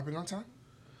On time?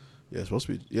 Yeah, it's supposed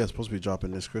to be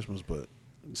dropping this Christmas, but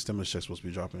stimulus check's supposed to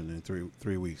be dropping in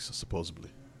three weeks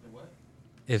supposedly.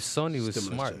 If Sony was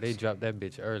smart, they dropped that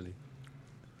bitch early.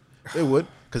 They would,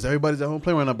 because everybody's at home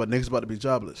playing right now, but niggas about to be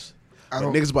jobless. But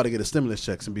niggas about to get a stimulus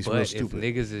checks and be real stupid. But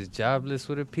if niggas is jobless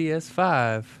with a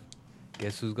PS5,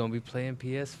 guess who's gonna be playing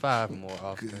PS5 more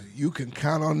often? You can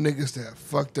count on niggas that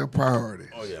fuck their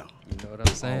priorities. Oh yeah, you know what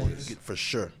I'm saying? For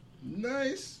sure.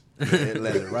 Nice. Yeah, it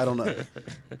landed right on the.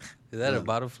 Is that a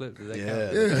bottle flip? Does that count?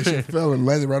 Yeah, that shit fell and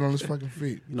landed right on his fucking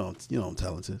feet. You know I'm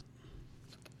talented.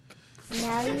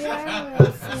 Now you're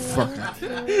listening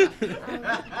to Video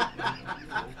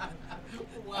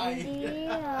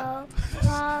Podcast.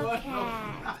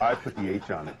 I put the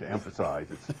H on it to emphasize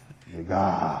it's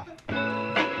nigga.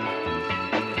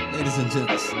 Ladies and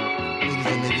gents, ladies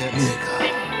and niggas,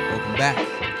 welcome back.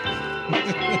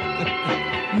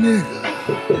 Nigga.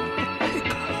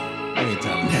 I ain't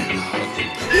telling you.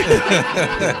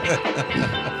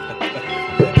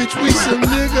 Bitch, we some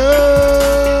niggas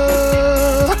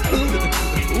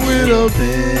with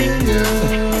opinions.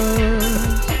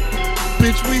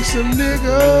 Bitch, we some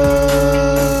niggas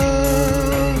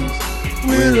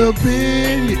with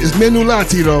opinions. It's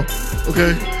Menulati though,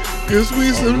 okay? Cause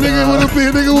we some niggas with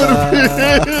opinions,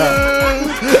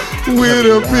 with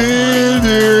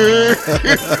opinions.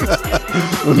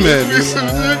 Man, we some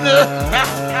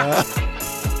niggas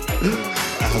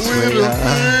with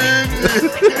opinions.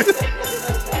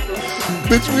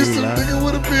 Bitch, we some nigga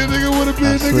with a pen, nigga with a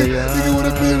pen, nigga with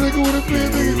a pen, nigga with a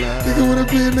pen, nigga with a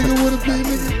pen, nigga with a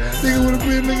pen, nigga with a pen, nigga with a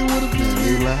pen, nigga with a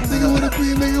pen, nigga with a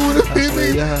pen, nigga with a pen,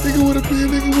 nigga with a pen,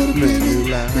 nigga with a pen, nigga with a pen,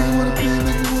 nigga with a pen,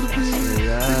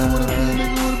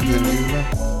 nigga with a pen.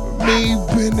 Me,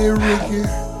 Benny, Ricky,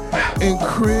 and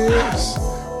Chris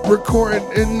recording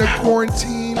in the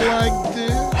quarantine like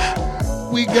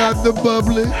this. We got the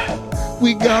bubbly,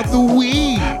 we got the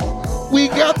weed. We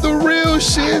got the real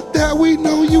shit that we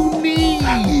know you need.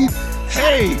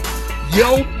 Hey,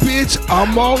 yo, bitch,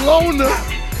 I'm all on her.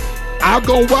 I'll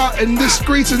go out in the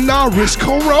streets and I'll risk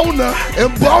Corona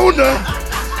and boner.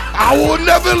 I will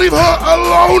never leave her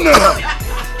alone.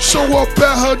 Show up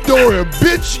at her door and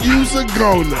bitch, you's a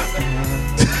goner.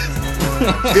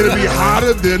 It'll be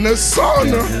hotter than a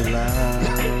sauna.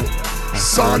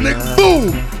 Sonic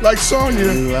boom, like Sonya.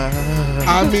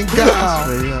 I mean, God,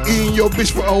 eating your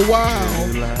bitch for a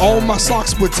while. All my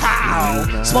socks with towel,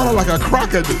 smelling like a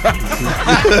crocodile.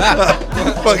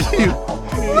 Fuck you.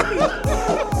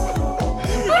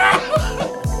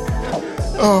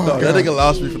 Oh, no, that nigga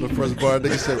lost me from the first bar.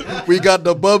 Nigga said, "We got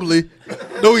the bubbly."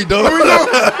 No, we don't.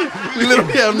 We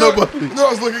literally have no bubbly. No,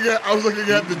 I was looking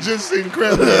at the ginseng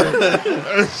cranberry.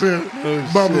 That shit,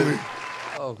 bubbly.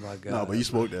 Oh my god! Nah, but you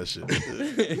smoked that shit.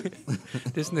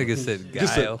 This nigga said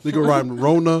guile. Nigga rhyme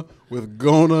Rona with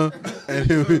Gona, and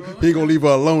he gonna leave her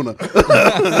alone.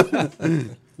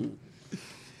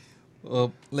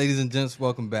 Well, ladies and gents,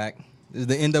 welcome back. This is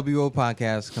the NWO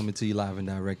podcast coming to you live and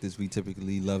direct as we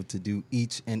typically love to do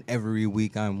each and every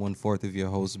week. I'm 1/4 of your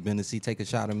host, Bennessy. Take a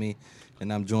shot of me,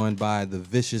 and I'm joined by the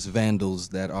vicious vandals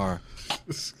that are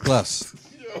Plus,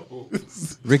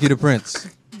 Ricky the Prince.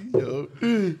 Yo.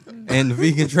 And the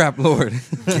vegan trap lord.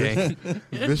 Okay.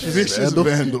 Vicious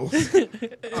vandal.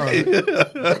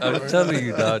 I'm telling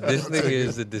you, dog, this nigga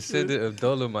is a descendant of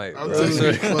Dolomite. I'll take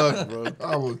it, fuck, bro.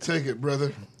 I will take it,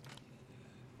 brother.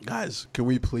 Guys, can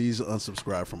we please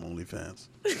unsubscribe from OnlyFans?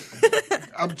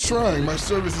 I'm trying. My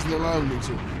service isn't allowing me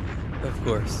to. Of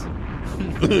course.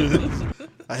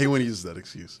 I hate when he uses that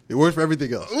excuse. It works for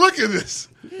everything else. Look at this.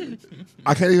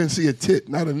 I can't even see a tit,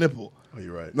 not a nipple. Oh,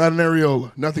 you're right. Not an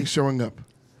areola. Nothing showing up.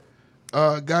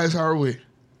 Guys, how are we?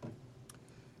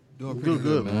 Doing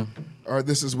good, man. All right,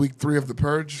 this is week 3 of The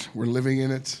Purge. We're living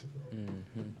in it.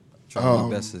 Trying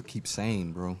my best to keep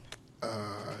sane, bro.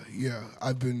 Yeah,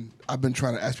 I've been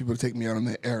trying to ask people to take me out on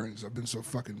their errands. I've been so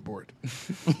fucking bored.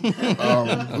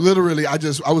 Literally, I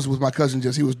was with my cousin.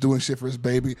 He was doing shit for his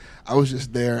baby. I was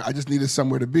just there. I just needed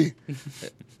somewhere to be.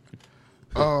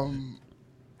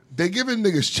 They giving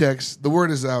niggas checks. The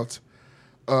word is out.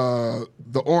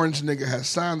 The orange nigga has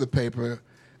signed the paper,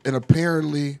 and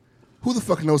apparently, who the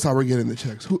fuck knows how we're getting the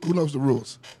checks? Who knows the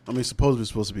rules? I mean, supposedly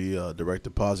it's supposed to be direct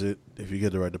deposit. If you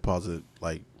get direct deposit,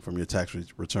 like from your tax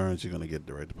returns, you're going to get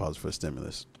direct deposit for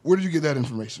stimulus. Where did you get that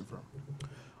information from?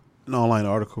 An online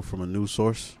article from a news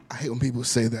source. I hate when people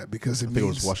say that because I think it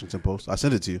was Washington Post. I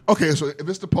sent it to you. Okay, so if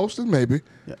it's the Post, then maybe.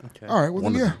 Yeah. Okay. All right, well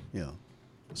then yeah. Yeah,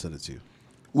 I sent it to you.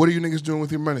 What are you niggas doing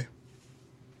with your money?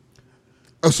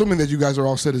 Assuming that you guys are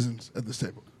all citizens at this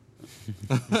table.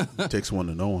 Takes one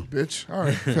to know one. Bitch. All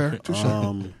right, fair. Touche.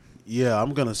 Yeah,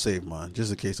 I'm going to save mine just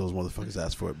in case those motherfuckers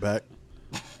ask for it back.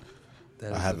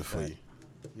 That I is have a it for fact.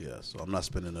 you. Yeah, so I'm not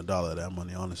spending a dollar of that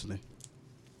money, honestly.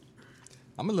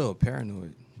 I'm a little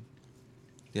paranoid.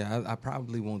 Yeah, I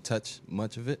probably won't touch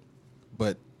much of it,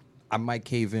 but I might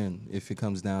cave in if it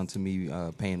comes down to me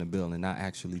paying a bill and not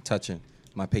actually touching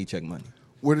my paycheck money.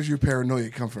 Where does your paranoia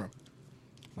come from?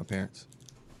 My parents.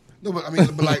 No, but I mean,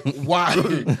 but like, why?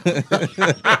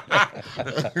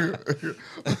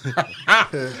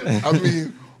 I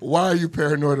mean, why are you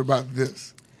paranoid about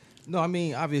this? No, I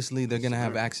mean, obviously they're gonna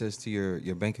have access to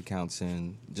your bank accounts,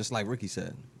 and just like Ricky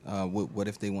said, what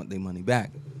if they want their money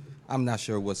back? I'm not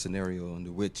sure what scenario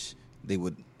under which they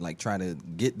would like try to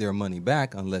get their money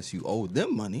back unless you owe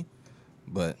them money,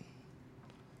 but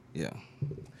yeah.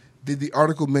 Did the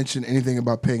article mention anything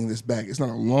about paying this back? It's not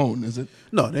a loan, is it?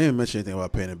 No, they didn't mention anything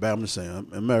about paying it back. I'm just saying,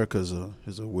 America is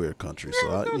a weird country,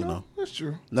 so you know, That's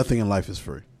true. nothing in life is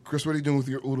free. Chris, what are you doing with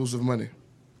your oodles of money?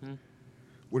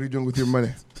 What are you doing with your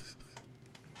money?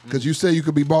 Because you say you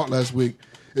could be bought last week.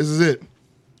 This is it.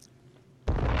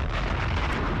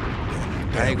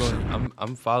 I ain't going.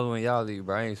 I'm following y'all lead,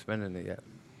 bro. I ain't spending it yet.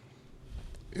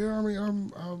 Yeah, I mean, I'm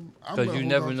Because gonna you hold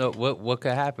never on. know what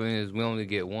could happen is we only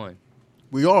get one,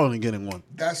 We are only getting one.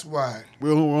 That's why.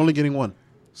 We're only getting one.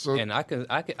 So and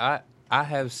I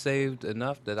have saved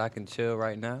enough that I can chill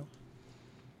right now.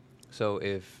 So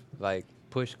if like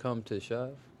push come to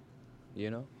shove, you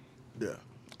know, Yeah,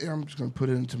 yeah, I'm just gonna put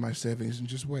it into my savings and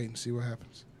just wait and see what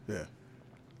happens. yeah.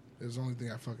 It's the only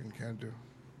thing I fucking can do.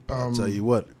 I'll tell you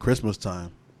what, Christmas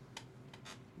time,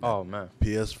 oh man,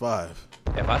 PS5.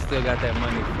 if I still got that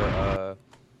money for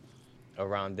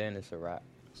around then, it's a wrap.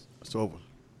 It's over.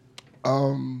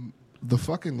 The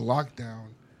fucking lockdown,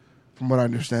 from what I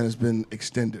understand, has been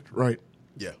extended, right?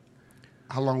 Yeah,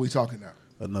 How long are we talking now?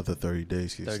 another 30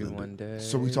 days. Gets 31 days.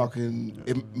 So we talking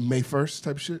May 1st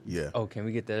type shit? Yeah. Oh, can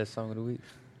we get that as song of the week?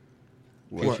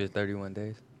 What? Future 31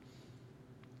 days.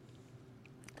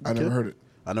 I never heard it.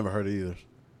 I never heard it either.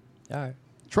 All right.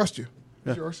 Trust you.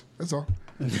 It's Yeah. yours. That's all.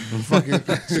 Fucking,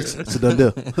 It's a done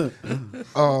deal.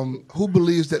 who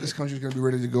believes that this country is going to be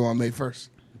ready to go on May 1st?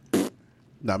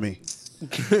 Not me. I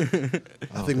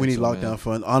don't think we need so, lockdown man.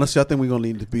 for. Honestly, I think we're gonna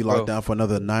need to be locked Bro. down for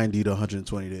another 90 to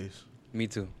 120 days. Me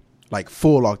too. Like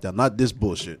full lockdown, not this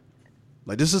bullshit.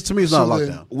 Like this is to me, it's not a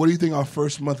then, lockdown. what do you think our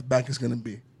first month back is going to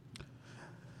be?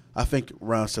 I think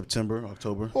around September,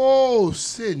 October. Oh,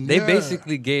 shit. They yeah.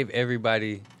 basically gave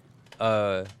everybody,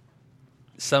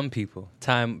 some people,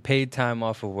 paid time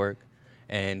off of work,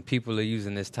 and people are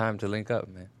using this time to link up,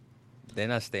 man. They're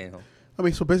not staying home. I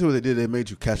mean, so basically what they did, they made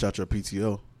you cash out your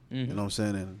PTO. Mm-hmm. You know what I'm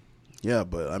saying? And yeah,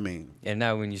 but I mean, And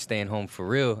now when you're staying home for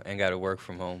real and got to work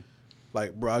from home,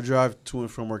 like, bro, I drive to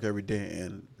and from work every day,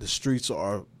 and the streets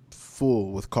are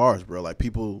full with cars, bro. Like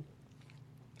people.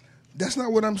 That's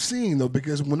not what I'm seeing, though,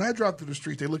 because when I drive through the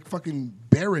street, they look fucking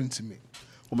barren to me.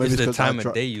 Well, it's the 'cause I time dri-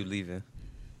 of day you leaving.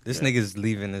 This nigga's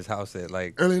leaving his house at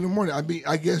like. Early in the morning. I mean,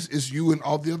 I guess it's you and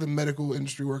all the other medical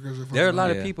industry workers. There are a lot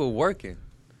Yeah. of people working,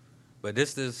 but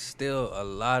this is still a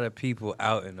lot of people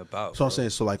out and about. So I'm bro. saying,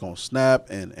 so like on Snap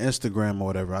and Instagram or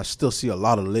whatever, I still see a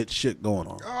lot of lit shit going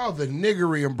on. Oh, the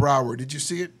niggery in Broward. Did you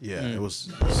see it? Yeah, it's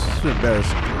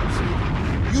embarrassing.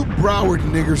 Bro. You Broward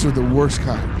niggers are the worst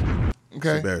kind. It's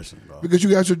Okay? embarrassing, bro. Because you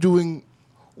guys are doing.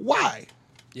 Why?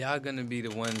 Y'all gonna be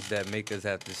the ones that make us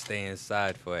have to stay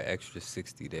inside for an extra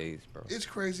 60 days, bro. It's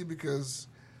crazy because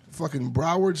fucking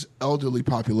Broward's elderly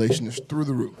population is through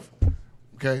the roof.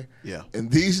 Okay? Yeah.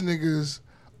 And these niggas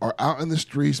are out in the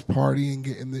streets partying,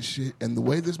 getting this shit. And the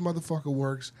way this motherfucker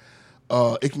works,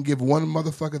 it can give one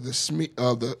motherfucker the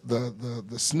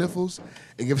sniffles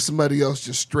and give somebody else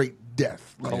just straight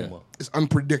death. Like, Coma. it's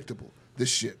unpredictable, this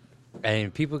shit.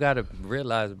 And people gotta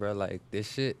realize, bro, like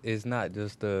this shit is not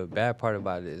just the bad part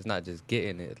about it. It's not just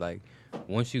getting it. Like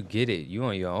once you get it, you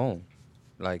on your own.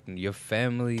 Like your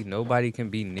family, nobody can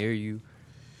be near you.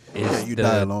 It's you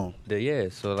die alone.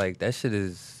 So like that shit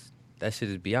is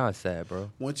beyond sad,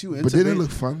 bro. Once you But didn't it intubate-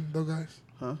 look fun, though, guys?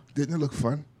 Huh? Didn't it look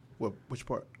fun? Which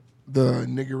part? The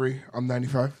niggery on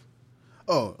 95?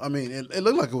 Oh, I mean, it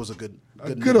looked like it was a good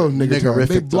Good old nigga time. They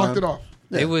niggerific blocked time. it off.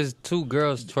 Yeah. It was two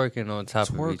girls twerking on top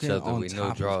of each Twerking other on with no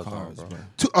top of draws cars, on, bro.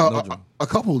 bro. A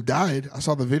couple died. I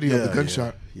saw the video of the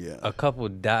gunshot. Yeah, A couple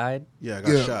died yeah, I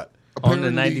got shot. on the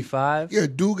Apparently- 95. Yeah,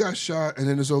 dude got shot, and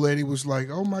then this old lady was like,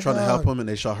 "Oh my Trying god!" to help him, and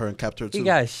they shot her and capped her too. He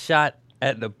got shot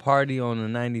at the party on the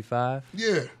 95.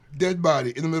 Yeah, dead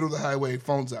body in the middle of the highway,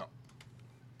 phones out.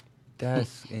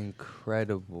 That's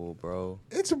incredible, bro.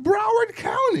 It's Broward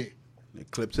County. They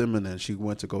clipped him, and then she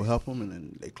went to go help him, and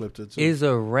then they clipped her too. It's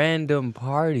a random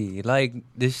party. Like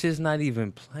this shit's not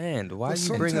even planned. Why But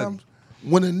you bring up? sometimes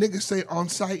when a nigga say on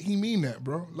site, he mean that,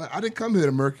 bro. Like I didn't come here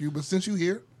to murk you, but since you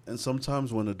here, And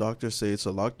sometimes when the doctors say it's a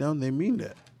lockdown, they mean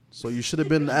that. So you should have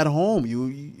been at home. You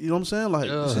know what I'm saying? Like,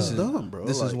 this is dumb, bro.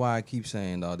 This like, is why I keep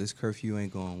saying, dog, this curfew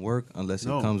ain't going to work unless it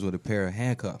comes with a pair of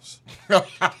handcuffs.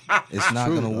 It's not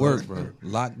going to work, bro.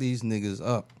 Lock these niggas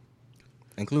up,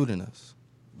 including us.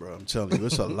 Bro, I'm telling you,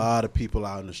 it's a lot of people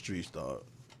out in the streets, dog.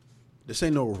 This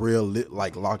ain't no real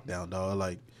like lockdown, dog.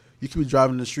 Like, you could be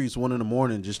driving in the streets 1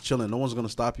 a.m. just chilling. No one's going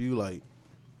to stop you. Like,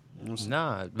 you know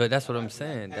Nah, but that's what I'm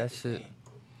saying. That shit.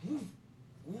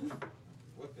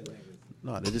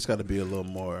 No, they just got to be a little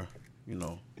more, you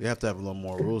know, they have to have a little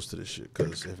more rules to this shit.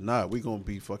 Because if not, we going to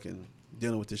be fucking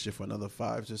dealing with this shit for another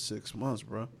 5 to 6 months,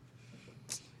 bro.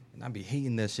 And I be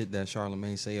hating that shit that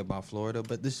Charlamagne say about Florida,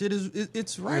 but the shit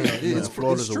it's right.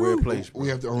 Florida's a weird place, bro. We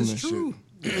have to own that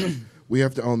shit. We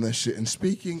have to own that shit. And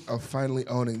speaking of finally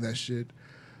owning that shit,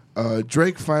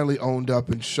 Drake finally owned up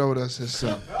and showed us his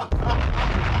son.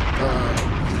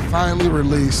 He finally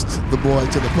released the boy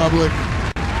to the public.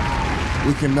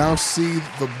 We can now see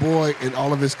the boy in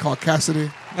all of his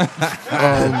caucasity.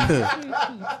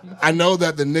 I know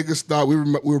that the niggas thought we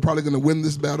were probably going to win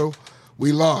this battle.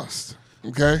 We lost.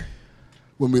 Okay?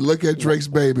 When we look at Drake's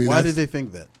baby. Why did they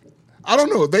think that? I don't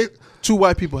know. 2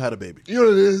 white people had a baby. You know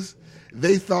what it is?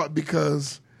 They thought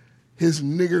because his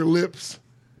nigger lips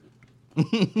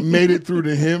made it through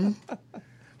to him.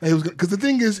 Because the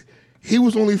thing is, he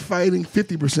was only fighting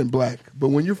 50% black. But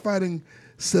when you're fighting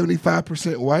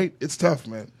 75% white, it's tough,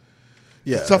 man.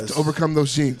 Yeah, it's tough to overcome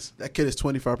those genes. That kid is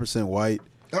 25% white.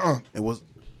 It was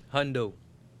Hundo.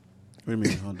 What do you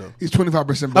mean, Hundo? He's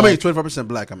 25% black. I mean, 25%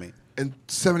 black. I mean, and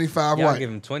 75 Y'all white. give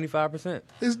him 25%.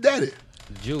 His daddy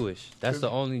Jewish. That's the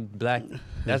only black.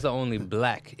 That's the only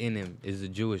black in him is the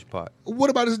Jewish part. What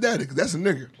about his daddy? Because that's a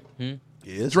nigga.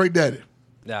 Yes. Drake daddy.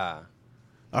 Nah.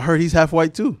 I heard he's half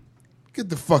white too. Get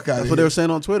the fuck out of here. That's what they were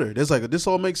saying on Twitter. There's like, this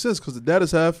all makes sense because the dad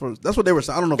is half. That's what they were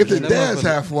saying. I don't know if the dad's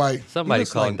half white. Somebody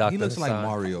called Dr. He looks like Hassan.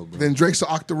 Mario, bro. Then Drake's an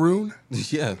octoroon.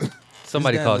 Yeah.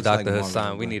 Somebody His dad called looks like Dr. Mario, Hassan.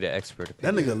 bro. We need an expert.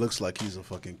 That nigga looks like he's a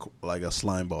fucking like a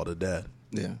slime ball to dad.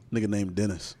 Yeah. Nigga named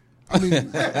Dennis. I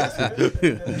mean,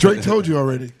 Drake told you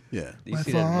already. Yeah. Do you My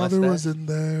see that father mustache? wasn't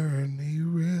there and he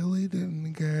really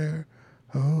didn't care.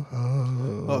 Oh,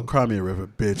 oh. Oh, cry me a river,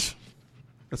 bitch.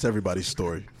 That's everybody's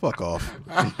story. Fuck off.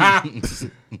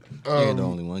 You ain't the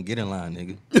only one. Get in line,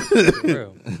 nigga. For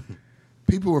real.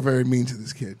 People were very mean to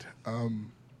this kid.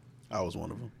 I was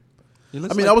one of them. He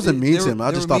looks I mean, I wasn't mean to him.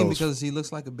 I just thought it was because he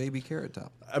looks like a baby Carrot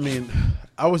Top. I mean,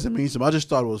 I wasn't mean to him. I just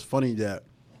thought it was funny that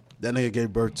that nigga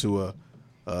gave birth to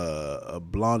a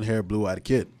blonde hair, blue eyed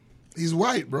kid. He's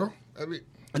white, bro. I mean,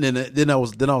 And then I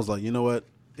was like, you know what?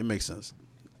 It makes sense.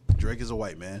 Drake is a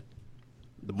white man.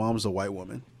 The mom's a white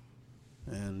woman.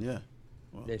 And yeah.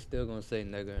 Well, They're still gonna say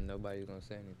nigga and nobody's gonna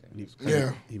say anything.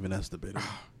 Yeah. Even that's debatable.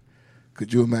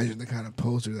 Could you imagine the kind of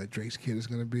poser that Drake's kid is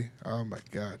going to be? Oh my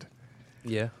God.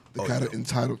 Yeah. The kind of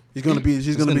entitled. He's gonna be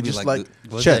just like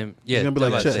What's Chet. his name? Yeah. He's gonna be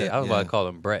like I was about to say, Chet. I was about Yeah. to call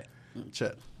him Brett.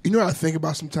 Chet. You know what I think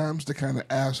about sometimes? The kind of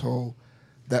asshole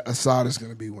that Assad is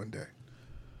going to be one day.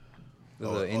 The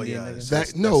little Indian nigga.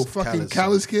 That no fucking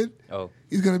Khaled's kid. Oh.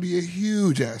 He's going to be a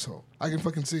huge asshole. I can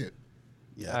fucking see it.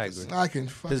 Yeah, I 'cause agree. I can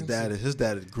fucking His see it.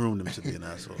 dad groomed him to be an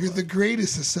asshole. You're the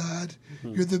greatest, Assad.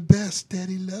 You're the best.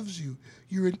 Daddy loves you.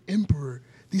 You're an emperor.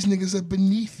 These niggas are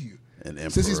beneath you. An emperor.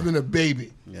 Since he's been a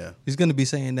baby. Yeah. He's gonna be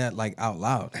saying that like out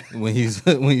loud when he's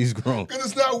grown. Because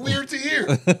it's not weird to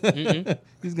hear.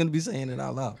 He's gonna be saying it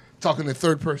out loud. Talking in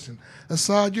third person.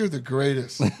 Assad, you're the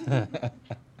greatest.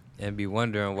 And be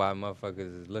wondering why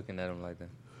motherfuckers is looking at him like that.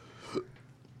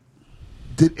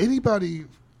 Did anybody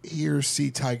here see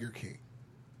Tiger King?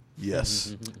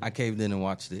 Yes. I caved in and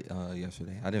watched it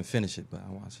yesterday. I didn't finish it, but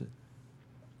I watched it.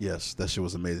 Yes. That shit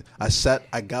was amazing.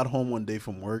 I got home one day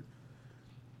from work.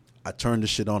 I turned the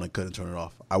shit on and couldn't turn it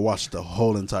off. I watched the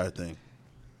whole entire thing.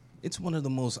 It's one of the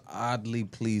most oddly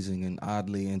pleasing and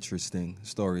oddly interesting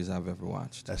stories I've ever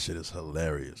watched. That shit is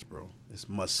hilarious, bro. It's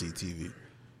must see TV.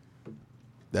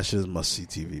 That shit is must see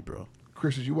TV, bro.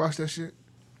 Chris, did you watch that shit?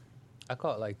 I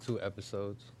caught like 2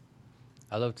 episodes.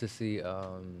 I love to see.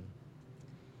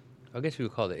 I guess you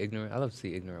would call it ignorant. I love to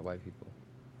see ignorant white people.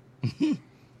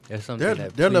 There's something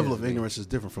Their level pleases of me. ignorance is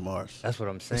different from ours. That's what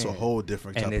I'm saying. It's a whole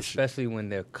different type and of shit. especially when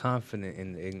they're confident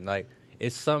in like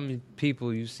it's some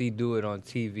people you see do it on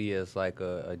TV as like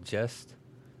a jest.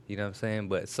 You know what I'm saying?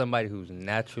 But somebody who's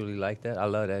naturally like that, I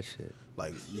love that shit.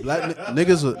 Like black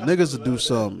niggas will do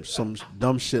some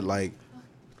dumb shit like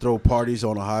throw parties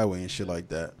on the highway and shit like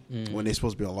that when they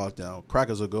supposed to be on lockdown.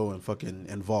 Crackers will go and fucking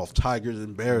involve tigers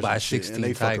and bears Buy and shit, and 16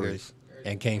 they fuck tigers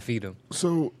and can't feed them.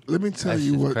 So let me tell That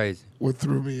you shit's what crazy. what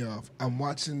threw me off. I'm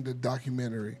watching the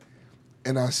documentary,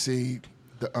 and I see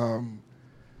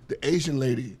the Asian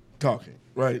lady talking,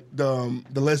 right? The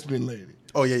lesbian lady.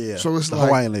 Oh yeah. So it's the like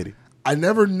Hawaiian lady. I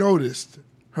never noticed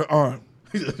her arm.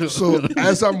 So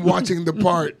as I'm watching the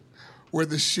part where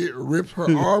the shit ripped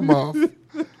her arm off,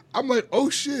 I'm like, oh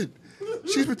shit.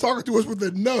 She's been talking to us with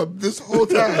a nub this whole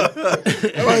time.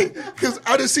 Like, because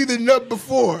I didn't see the nub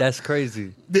before. That's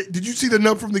crazy. Did you see the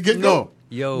nub from the get-go? No.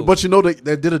 Yo. But you know they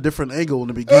did a different angle in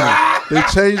the beginning. They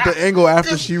changed the angle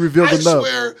after she revealed the nub. I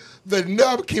swear the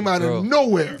nub came out of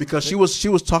nowhere. Because she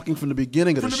was talking from the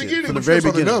beginning of From the the shit. beginning, From the when very she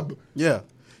saw the beginning. nub. Yeah.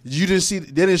 You didn't see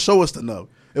they didn't show us the nub.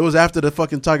 It was after the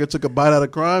fucking tiger took a bite out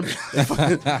of crime. They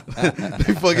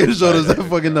fucking showed us that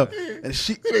fucking nub. And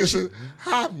she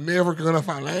I'm never gonna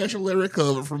financially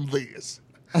recover from this.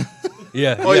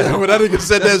 Yeah. Oh yeah, when that nigga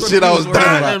said that shit, I was I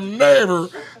dying. am never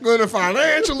gonna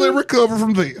financially recover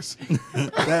from this.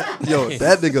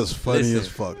 That nigga's funny Listen. as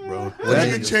fuck, bro. That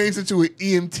nigga changed into an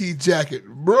EMT jacket,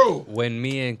 bro. When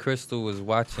me and Crystal was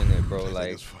watching it, bro,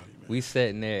 like nigga's funny, man. we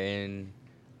sitting there and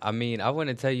I mean, I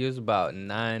wouldn't tell you it was about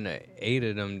 9 or 8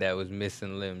 of them that was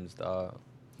missing limbs, dog.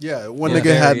 Yeah, one For nigga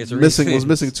various was reasons.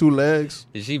 missing 2 legs.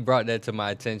 And she brought that to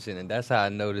my attention, and that's how I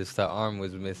noticed her arm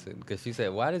was missing. Because she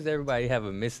said, "Why does everybody have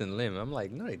a missing limb?" I'm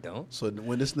like, "No, they don't." So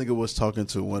when this nigga was talking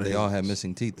to one of They his, all had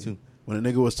missing teeth too. when a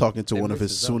nigga was talking to They one of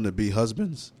his missed his soon-to-be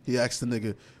husbands, he asked the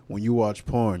nigga, when you watch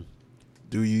porn,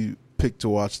 do you pick to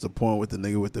watch the porn with the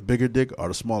nigga with the bigger dick or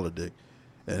the smaller dick?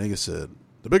 And the nigga said,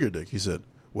 the bigger dick. He said,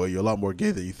 well, you're a lot more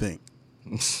gay than you think.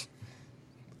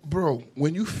 Bro,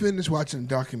 when you finish watching the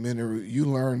documentary, you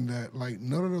learn that like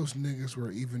none of those niggas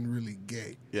were even really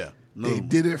gay. Yeah. They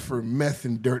did it for meth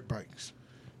and dirt bikes.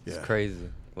 Yeah. It's crazy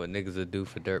what niggas will do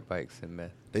for dirt bikes and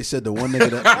meth. They said the one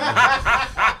nigga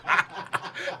that...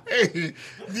 Hey,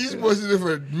 these boys did it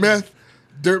for meth,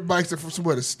 dirt bikes, are from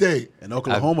somewhere to stay. in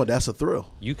Oklahoma, that's a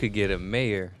thrill. You could get a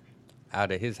mayor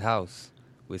out of his house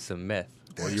with some meth.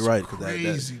 Well, you're right. 'cause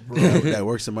Crazy, bro. that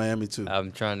works in Miami, too.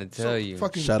 I'm trying to tell you.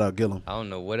 Fucking Shout out Gillum. I don't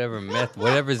know,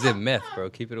 whatever's in meth, bro.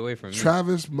 Keep it away from me.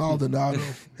 Travis Maldonado,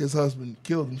 his husband,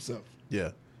 killed himself.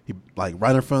 Yeah. He, like,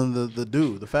 right in front of the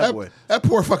dude, the fat boy. That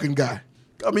poor fucking guy.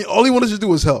 I mean, all he wanted to do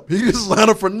was help. He just signed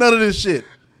up for none of this shit.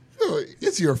 No,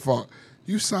 it's your fault.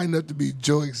 You signed up to be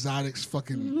Joe Exotic's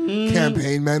fucking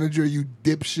campaign manager, you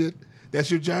dipshit. That's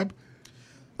your job?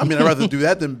 I mean, I'd rather do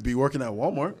that than be working at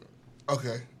Walmart.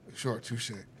 Okay, sure,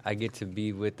 touche. I get to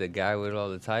be with the guy with all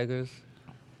the tigers.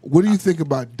 What do you think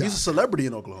about Doc? He's a celebrity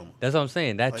in Oklahoma. That's what I'm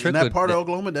saying. That Like, in trickled that part of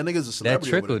Oklahoma, that nigga's a that celebrity.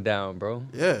 over trickled there. down, bro.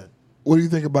 Yeah. What do you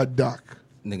think about Doc?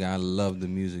 Nigga, I love the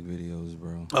music videos,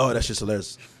 bro. Oh, that shit's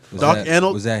hilarious. Was Doc that,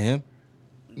 Arnold. was that him?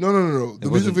 No. The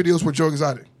music wasn't- videos were Joe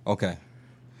Exotic. Okay.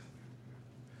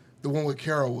 The one with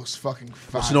Carol was fucking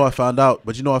fire. But you know, I found out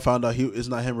it's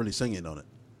not him really singing on it.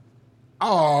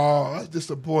 Oh, that's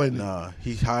disappointing. Nah,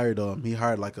 he hired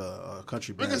like a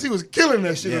country band. Because he was killing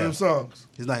that shit in Yeah. them songs.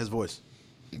 He's not his voice.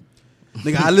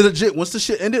 Nigga, I legit once the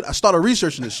shit ended, I started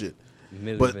researching this shit.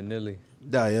 Milli But- Vanilli.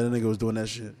 Yeah, the nigga was doing that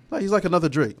shit. Like he's like another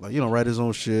Drake. Like, you know, write his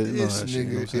own shit. You know, This that shit,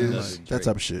 you know what I'm nigga saying? is- Like, that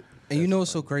type of shit. And you know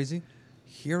what's so crazy?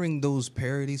 Hearing those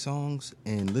parody songs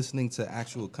and listening to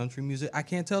actual country music, I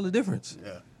can't tell the difference.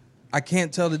 Yeah. I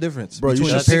can't tell the difference Bro, you between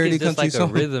should- a I think parody it's just country like song.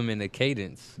 a rhythm and a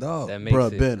cadence Dog. that makes Bro,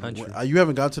 it Ben, country. you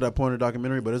haven't got to that point in the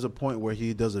documentary, but there's a point where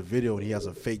he does a video and he has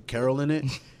a fake Carol in it.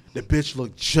 The bitch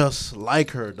looked just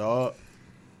like her, dog.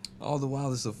 All the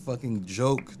while, it's a fucking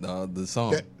joke, dog, the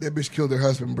song. That bitch killed her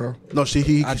husband, bro. No, she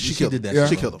She killed did that him. shit.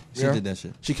 She killed him. She Yeah. did that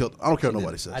shit. She killed him. I don't care what did.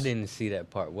 nobody says. I didn't see that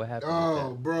part. What happened Oh,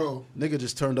 with bro. Nigga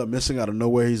just turned up missing out of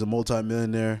nowhere. He's a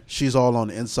multi-millionaire. She's all on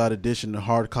the inside edition, the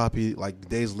hard copy, like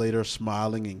days later,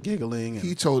 smiling and giggling. And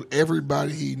He told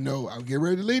everybody he know, I'm getting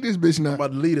ready to leave this bitch I'm now.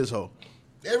 about to lead this hoe.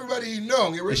 Everybody he know,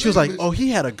 I'm getting ready And to she was leave like, this oh,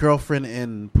 he had a girlfriend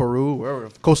in Peru, wherever,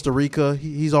 Costa Rica.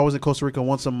 He's always in Costa Rica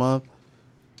once a month.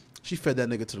 She fed that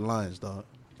nigga to the lions, dog.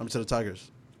 I mean, to the tigers.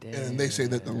 that? And they say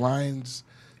that the lion's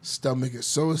stomach is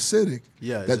so acidic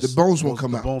Yeah. it's that the just- bones won't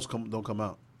come the out. bones don't come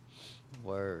out.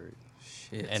 Word.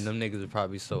 Shit. And them niggas were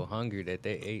probably so hungry that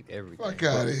they ate everything. Fuck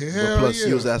out of here. But Hell plus, yeah.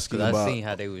 you was asking Because I about. seen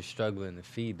how they was struggling to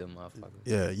feed them motherfuckers.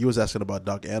 Yeah, you was asking about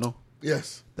Doc Anno.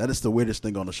 Yes. That is the weirdest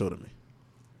thing on the show to me.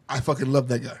 I fucking love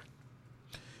that guy.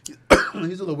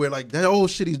 He's a little weird. Like, that whole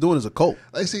shit he's doing is a cult.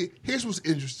 Like, see, here's what's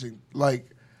interesting. Like,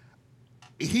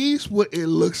 he's what it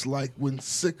looks like when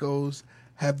sickos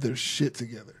have their shit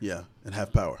together. Yeah, and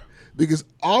have power. Because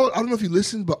I don't know if you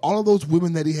listened, but all of those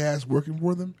women that he has working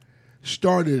for them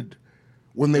started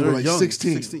when they were like young,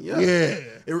 16. yeah. Yeah.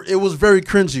 It was very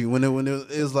cringy when it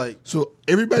was like, So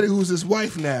everybody who's his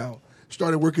wife now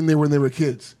started working there when they were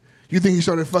kids. You think he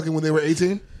started fucking when they were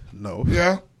 18? no.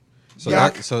 Yeah. So,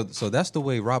 Yeah. so that's the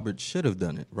way Robert should have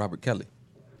done it. Robert Kelly.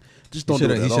 Just don't do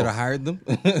it at He should all. have hired them.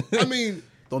 I mean,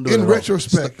 Don't do it in at all.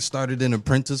 retrospect, Started an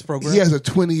apprentice program. he has a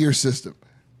 20-year system.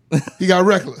 He got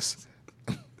reckless.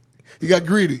 He got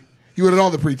greedy. He wanted all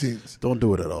the preteens. Don't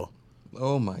do it at all.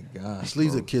 Oh my gosh. Just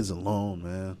leave the kids alone,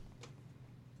 man.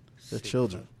 They're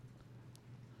children.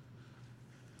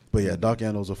 But yeah, Doc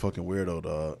Ando's a fucking weirdo,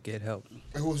 dog. Get help.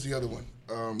 And who was the other one?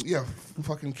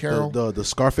 Fucking Carol. The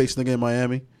Scarface nigga in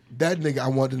Miami. That nigga I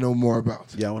want to know more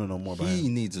about. Yeah, I want to know more about He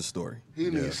him. needs a story.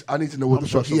 I need to know what I'm the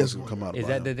sure fuck he has something's going gonna on. come out Is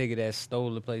about that him. the nigga that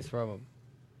stole the place from him?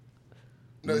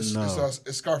 No,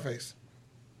 it's Scarface.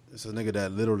 It's a nigga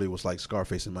that literally was like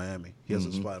Scarface in Miami. He has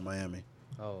a spot in Miami.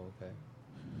 Oh, okay.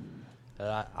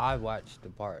 I watched the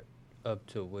part up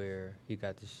to where he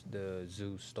got the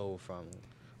zoo stole from him.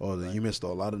 Oh, then you missed a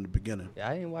lot in the beginning. Yeah,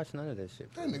 I didn't watch none of that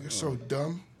shit. That nigga's so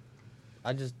dumb.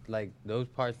 I just like those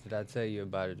parts that I tell you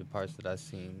about it, the parts that I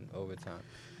seen over time.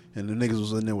 And the niggas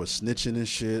was in there with snitching and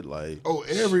shit. Like, Oh,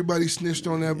 everybody snitched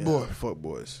on that yeah, boy. fuck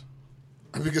boys.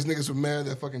 Because niggas were mad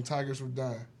that fucking tigers were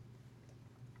dying.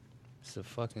 It's a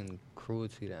fucking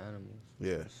cruelty to animals.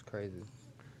 Yeah. It's crazy.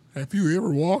 Have you ever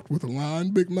walked with a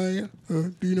lion, big man?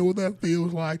 Do you know what that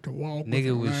feels like to walk with a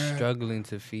Nigga was lion? struggling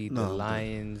to feed the No,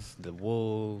 lions, the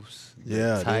wolves,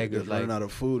 Yeah, the tigers. they're running out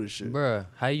of food and shit. Bruh,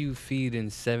 how you feeding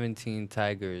 17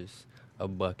 tigers a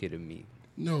bucket of meat?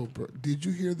 No, bro. Did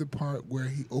you hear the part where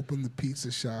he opened the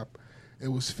pizza shop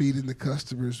and was feeding the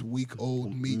customers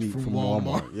week-old meat from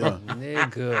Walmart? Yeah.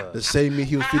 Nigga. The same meat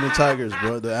he was feeding tigers,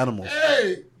 bro. The animals.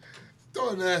 Hey,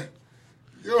 doing that.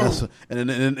 Yo, And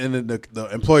then the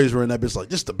employees were in that bitch like,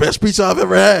 this is the best pizza I've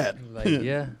ever had. Like,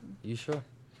 yeah, you sure?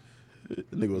 The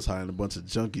nigga was hiring a bunch of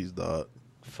junkies, dog.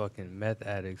 Fucking meth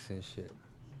addicts and shit.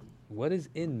 What is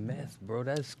in meth, bro?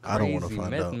 That's crazy. I don't wanna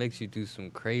find meth out. makes you do some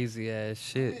crazy ass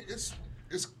shit.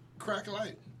 it's crack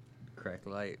light. Crack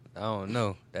light. I don't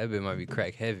know. That bit might be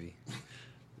crack heavy.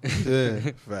 Yeah,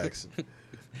 facts.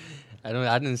 I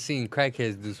didn't seen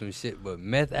crackheads do some shit, but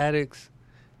meth addicts,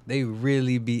 they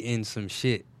really be in some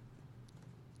shit.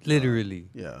 Literally.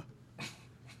 Yeah.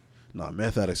 Nah,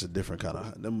 meth addicts are different kind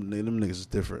of. Them niggas is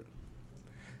different.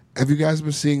 Have you guys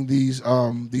been seeing these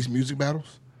music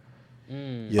battles?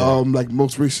 Yeah. Like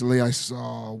most recently, I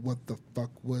saw what the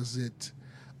fuck was it?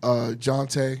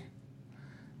 Jonte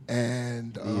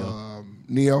and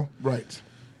Neo. Right.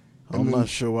 I'm not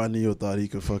sure why Neo thought he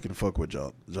could fucking fuck with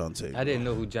John Tate. I didn't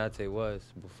know who Jonte was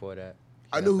before that.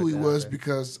 I knew who put he that out was there.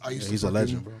 because I used he's to a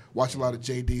legend, bro. watch a lot of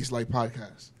JD's like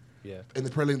podcasts. Yeah. And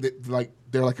apparently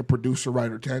they're like a producer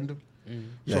writer tandem.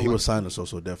 Yeah, So he like- was signed to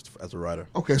So Def as a writer.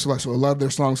 Okay, so a lot of their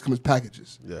songs come as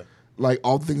packages. Yeah. Like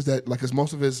all the things that because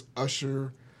most of his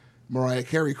Usher, Mariah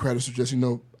Carey credits are just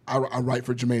I write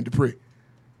for Jermaine Dupri.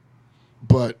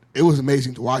 But it was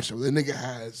amazing to watch him. The nigga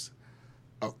has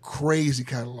a crazy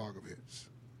catalog of hits.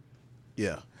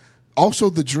 Yeah. Also,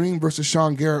 The Dream versus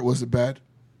Sean Garrett was it bad?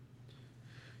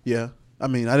 Yeah. I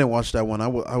mean, I didn't watch that one. I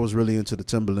was really into the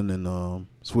Timberland and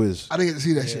Swizz. I didn't get to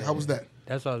see that shit. How was that?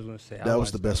 That's what I was gonna say. That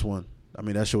was the best one. I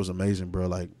mean, that shit was amazing, bro.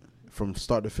 Like, from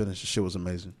start to finish, the shit was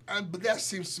amazing. But that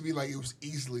seems to be like it was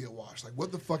easily a wash. Like,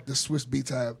 what the fuck does Swiss Beats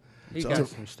have? He got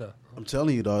some stuff. I'm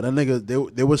telling you, dog. That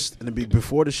nigga, they was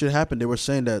before the shit happened. They were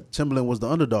saying that Timberland was the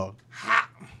underdog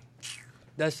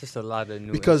That's just a lot of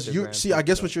new. because you Instagram see. I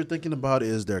guess stuff. what you're thinking about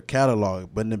is their catalog,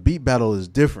 but in the beat battle is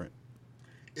different.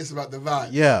 It's about the vibe.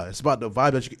 Yeah, it's about the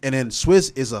vibe that you. And then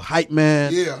Swizz is a hype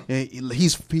man. Yeah. and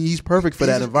he's perfect for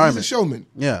that environment. He's a showman.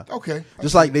 Yeah. Okay.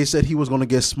 Just like they said he was going to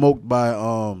get smoked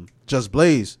by Just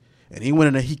Blaze, and he went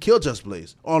in there, he killed Just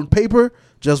Blaze. On paper,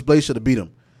 Just Blaze should have beat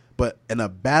him, but in a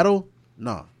battle,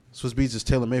 nah. Swizz Beatz is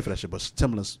tailor made for that shit, but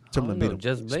Timberland beat him.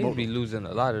 Just Blaze Smoked be him. losing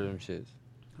a lot of them shits.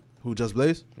 Who, Just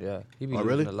Blaze? Yeah, he be Oh, losing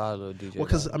really? a lot of little DJ. Well,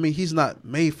 because guys. I mean, he's not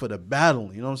made for the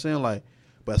battle. You know what I'm saying? Like,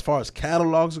 but as far as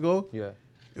catalogs go, yeah,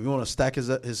 if you want to stack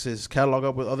his catalog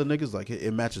up with other niggas, like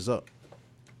it matches up.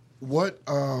 What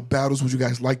battles would you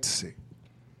guys like to see?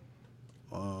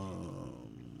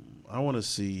 I want to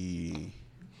see.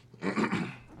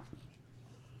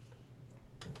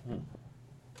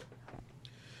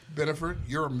 Beneford,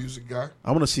 you're a music guy.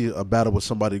 I want to see a battle with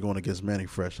somebody going against Manny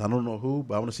Fresh. I don't know who,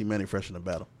 but I want to see Manny Fresh in a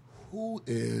battle. Who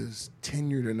is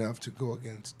tenured enough to go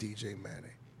against DJ Manny?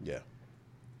 Yeah,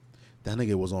 that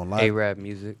nigga was on live. A-Rap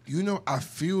music. You know, I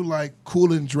feel like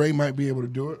Cool and Dre might be able to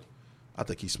do it. I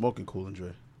think he's smoking Cool and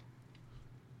Dre.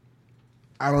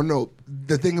 I don't know.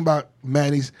 The thing about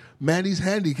Manny's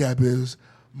handicap is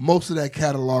most of that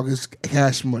catalog is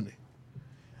cash money.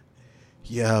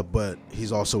 Yeah, but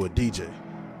he's also a DJ.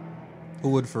 Who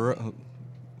would Pharrell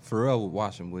would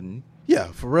watch him, wouldn't he? Yeah,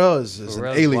 Pharrell is an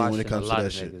Pharrell's alien when watching it comes a to lot that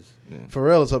of shit. niggas. Yeah.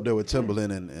 Pharrell is up there with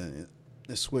Timberland and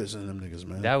It's Swizz and them niggas,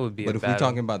 man. That would be But a if we're battle.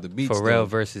 talking about the beats, Pharrell though,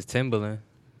 versus Timbaland.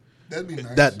 That'd be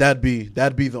nice.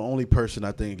 that'd be the only person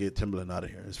I think get Timbaland out of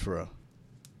here. Is Pharrell.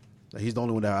 Like, he's the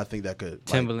only one that I think that could.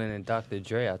 Timbaland and Dr.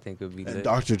 Dre, I think would be and lit.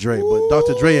 Dr. Dre, but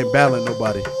Dr. Dre ain't battling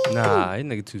nobody. Nah, that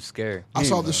nigga too scary. I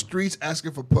saw Yeah, the man. streets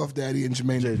asking for Puff Daddy and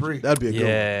Jermaine Dupri. That'd be a good one.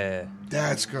 Yeah,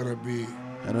 That's gonna be.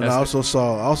 And then I also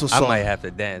saw I might have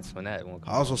to dance when that one comes.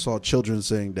 I also saw children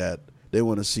saying that they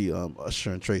want to see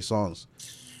Usher and Trey Songz.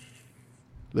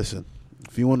 Listen,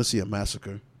 if you want to see a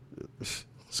massacre,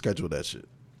 schedule that shit.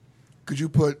 Could you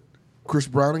put Chris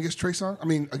Brown against Trey Songz? I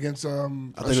mean, against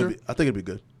Usher? I think it'd be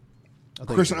good. I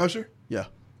think Chris it'd and be- Usher? Yeah,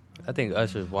 I think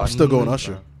Usher's I'm washing. still going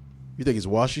Usher. You think it's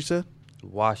Wash? You said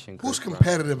Washing. Who's Chris Brown.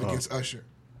 competitive against Usher?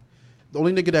 the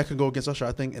only nigga that can go against Usher,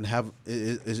 I think, and have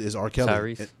is R. Kelly.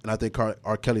 Tyrese. And I think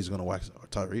R. Kelly's gonna wax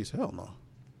Tyrese. Hell no.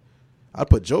 I'd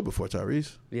put Joe before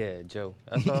Tyrese. Yeah, Joe.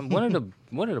 That's one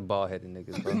of the bald headed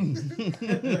niggas, bro.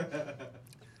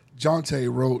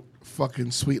 Jonte wrote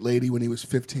fucking Sweet Lady when he was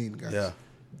 15, guys. Yeah.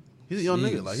 He's a young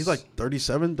nigga. Like, he's like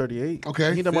 37, 38. Okay.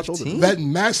 He ain't that much older. 15? That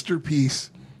masterpiece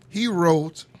he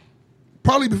wrote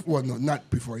probably before, well, no, not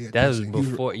before he had That was piercing. He was-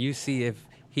 before. You see, if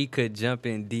he could jump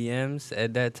in DMs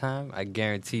at that time, I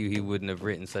guarantee you he wouldn't have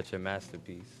written such a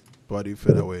masterpiece. Why do you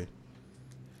feel that way?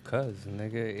 Cause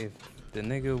nigga, if the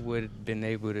nigga would have been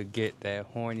able to get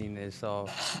that horniness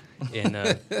off in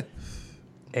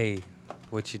hey,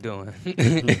 what you doing?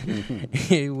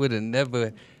 He would have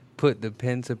never put the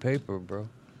pen to paper, bro.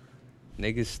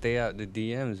 Niggas stay out the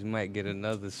DMs, you might get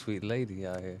another sweet lady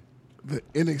out here. the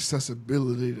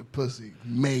inaccessibility to pussy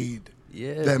made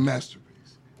Yeah. that masterpiece.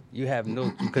 You have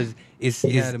no, because it's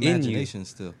he had in you, imagination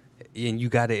still. and you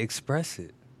got to express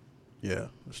it. Yeah,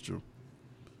 that's true.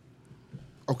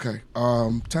 Okay,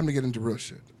 time to get into real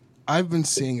shit. I've been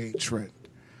seeing a trend.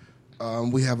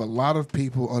 We have a lot of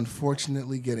people,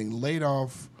 unfortunately, getting laid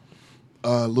off,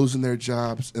 losing their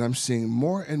jobs, and I'm seeing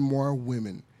more and more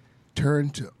women turn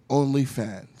to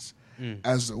OnlyFans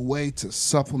as a way to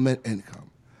supplement income.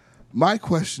 My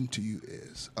question to you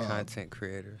is, Content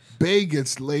creators. Bay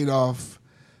gets laid off,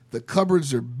 the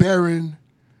cupboards are barren,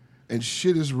 and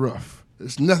shit is rough.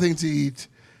 There's nothing to eat.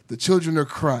 The children are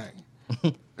crying.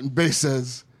 And Bay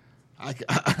says, I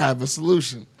have a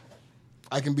solution.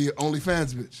 I can be an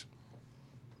OnlyFans bitch.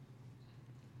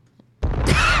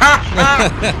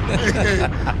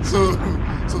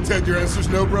 So Ted, your answer's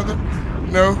no, brother?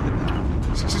 No?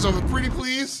 She's on the pretty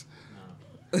please?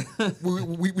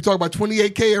 We talk about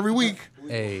 28K every week.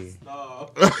 Hey.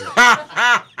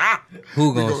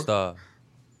 Who gonna starve?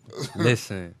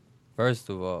 Listen, first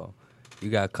of all, you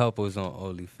got couples on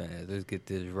OnlyFans. Let's get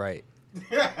this right.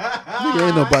 Nigga,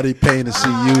 ain't nobody paying to see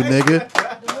you,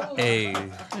 nigga. Hey.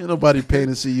 Ain't nobody paying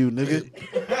to see you, nigga.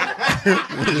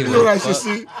 You know what I should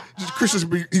see? Just Christian's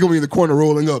he gonna be in the corner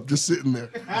rolling up, just sitting there.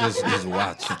 Just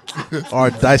watch. Or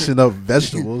dicing up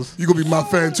vegetables. You gonna be my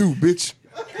fan too, bitch.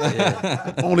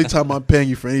 Only time I'm paying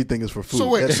you for anything is for food. So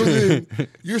wait, That's so it. then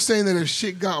you're saying that if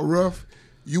shit got rough,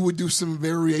 you would do some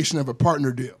variation of a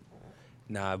partner deal.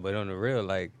 Nah, but on the real,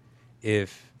 like,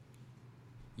 if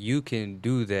you can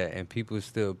do that and people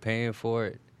still paying for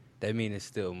it, that means it's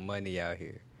still money out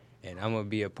here. And I'm going to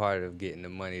be a part of getting the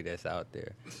money that's out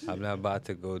there. I'm not about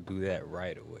to go do that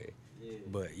right away.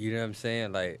 But you know what I'm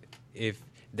saying? Like, if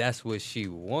that's what she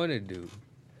want to do,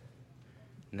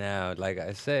 now, like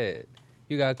I said,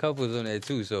 you got couples on there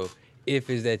too. So if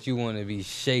it's that you want to be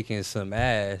shaking some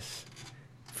ass,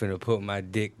 finna put my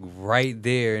dick right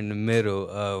there in the middle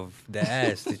of the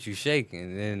ass that you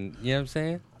shaking, then you know what I'm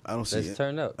saying? I don't see Let's it.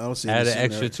 turn up. I don't see Add any an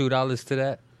extra $2 to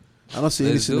that. I don't see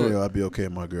any Let's do scenario it. I'd be okay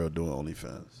with my girl doing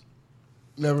OnlyFans.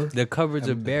 Never. The cupboards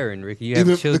are barren, Ricky. You have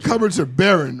Even children. the cupboards are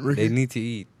barren, Ricky. They need to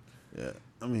eat. Yeah,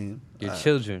 I mean, Your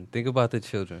children. Think about the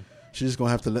children. she's just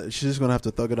gonna have to. She's just gonna have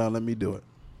to thug it out and let me do it.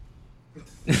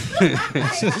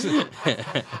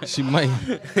 She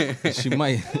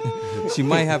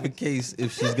might have a case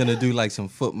if she's gonna do like some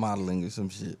foot modeling or some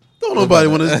shit. Don't nobody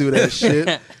want to do that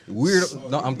shit. Weird.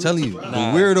 No, I'm telling you, the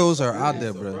weirdos are out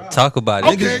there, bro. Talk about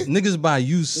it. Okay. Niggas buy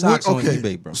used socks on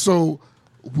eBay, bro. So,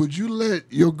 would you let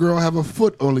your girl have a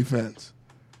foot OnlyFans?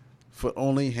 Foot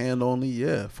only, hand only,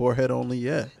 yeah. Forehead only,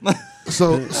 yeah.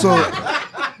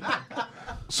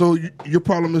 So your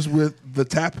problem is with the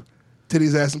tap,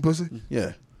 titties, ass, and pussy?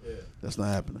 Yeah. That's not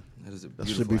happening. That is a That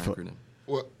should be beautiful fun. acronym.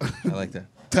 What? I like that.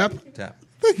 Tap? Tap.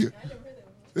 Thank you.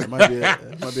 That might be, that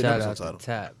might be an Shout out episode to title.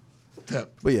 Tap. Tap.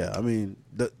 But yeah, I mean,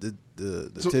 the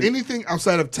So titty- anything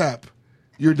outside of tap,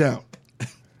 you're down.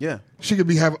 yeah, She could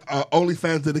have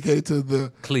OnlyFans dedicated to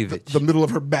the Cleavage. the middle of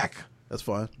her back. that's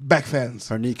fine. Back fans.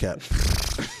 Her kneecap.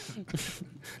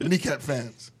 Kneecap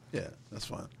fans. Yeah, that's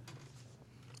fine.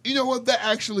 You know what? That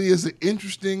actually is an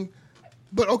interesting,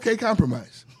 but okay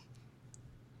compromise.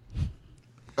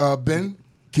 Ben,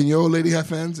 can your old lady have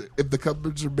fans if the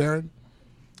cupboards are barren?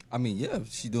 I mean, yeah,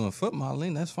 if she's doing foot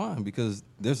modeling, that's fine because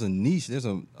there's a niche, there's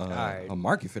a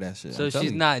market for that shit. So I'm telling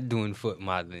she's you. not doing foot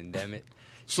modeling, damn it.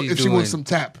 So She's if she wants some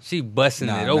tap, She busting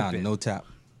it Nah, open. no tap.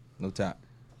 Nah,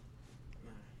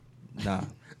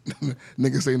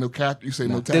 nigga say no cap, you say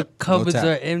no The tap. cupboards tap.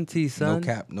 are empty, no son.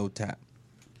 cap, no tap.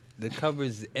 The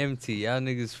cupboard's empty. Y'all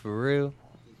niggas for real.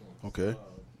 Okay.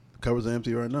 The cupboards are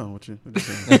empty right now. What you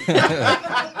saying?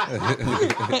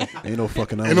 Ain't no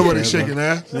fucking. Ain't nobody OnlyFans, shaking bro.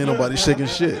 ass. Ain't nobody shaking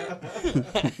shit.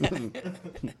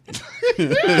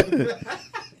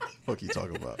 Fuck you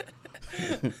talking about?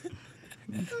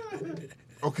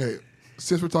 Okay,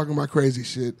 since we're talking about crazy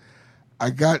shit, I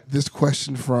got this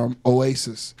question from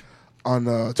Oasis on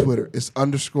Twitter. It's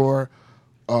underscore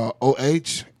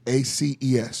OHACES,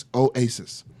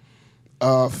 Oasis.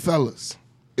 Fellas,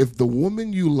 if the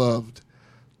woman you loved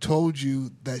told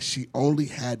you that she only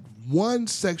had one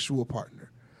sexual partner,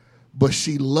 but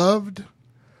she loved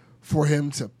for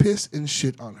him to piss and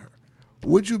shit on her,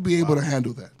 would you be able to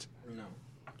handle that?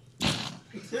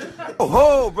 Oh,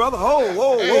 ho, brother, ho,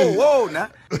 whoa, now.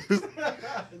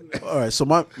 All right. So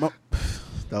my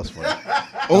that was funny.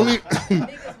 Only,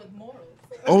 Niggas with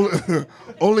morals.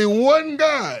 only one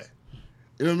guy.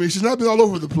 You know what I mean? She's not been all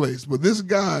over the place, but this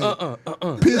guy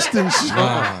pissed and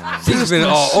shit. She's been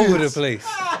all over the place.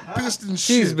 Pissed and shit.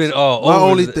 She's been all My over.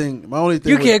 only the- thing. You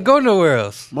with- can't go nowhere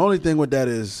else. My only thing with that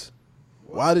is,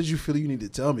 why did you feel you need to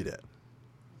tell me that?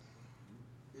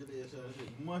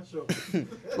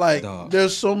 Like, Dog.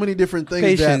 there's so many different things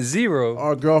Patient that zero.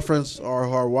 our girlfriends or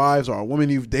our wives or our women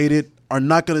you've dated are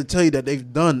not going to tell you that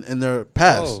they've done in their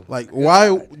past. Oh, like,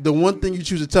 why? The one thing you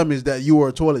choose to tell me is that you were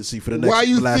a toilet seat for the next. Why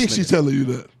you last think nigga. she's telling you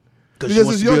that? 'Cause she Because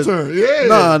wants it's to your be a- turn. Yeah.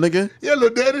 Nah, nigga. Yeah,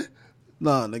 little daddy.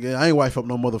 Nah, nigga. I ain't wife up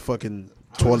no motherfucking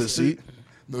toilet seat.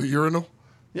 No urinal.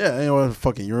 Yeah, I ain't wife a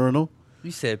fucking urinal.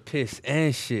 You said piss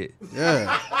and shit.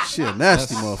 Yeah, she a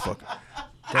nasty motherfucker.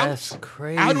 That's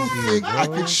crazy. I don't think I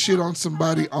bro. could shit on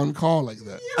somebody on call like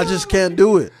that. I just can't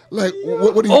do it. Like,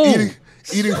 what are you Oh.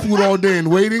 eating food all day and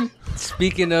waiting?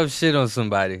 Speaking of shit on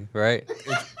somebody, right?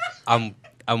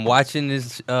 I'm watching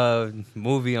this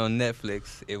movie on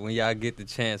Netflix. When y'all get the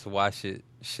chance, watch it.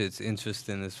 Shit's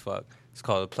interesting as fuck. It's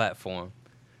called A Platform,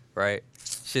 right?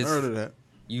 Shit's, Heard of that?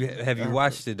 have you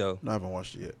watched it though? No, I haven't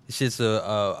watched it yet. Shit's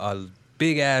a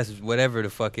big ass whatever the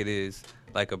fuck it is,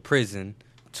 like a prison,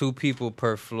 2 people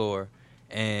per floor,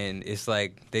 and it's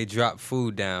like they drop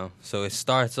food down. So it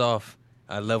starts off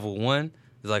at level 1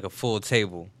 is like a full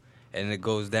table, and it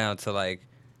goes down to like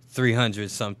 300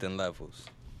 something levels.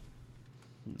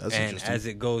 That's And interesting. as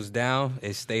it goes down,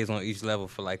 it stays on each level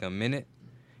for like a minute,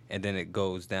 and then it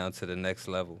goes down to the next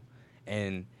level,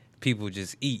 and people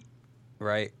just eat,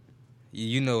 right?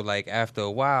 You know, like after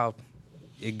a while,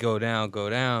 it go down,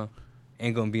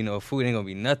 ain't gonna be no food, ain't gonna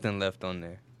be nothing left on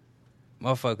there.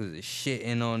 Motherfuckers is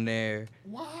shitting on there.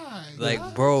 Why?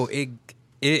 Like, bro, it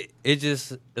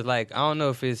just, like, I don't know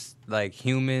if it's like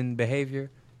human behavior,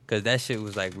 because that shit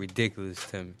was like ridiculous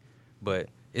to me, but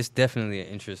it's definitely an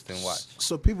interesting watch.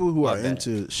 So people who My are bad.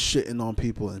 into shitting on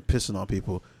people and pissing on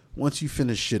people, once you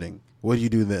finish shitting, what do you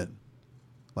do then?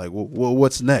 Like,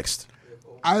 what's next?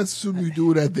 I assume you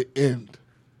do it at the end.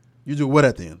 You do what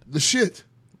at the end? The shit.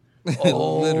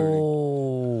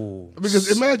 Oh.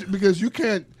 Because you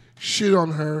can't shit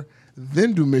on her,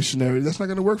 then do missionary. That's not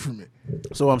going to work for me.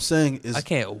 So what I'm saying is, I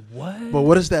can't, what? but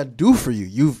what does that do for you?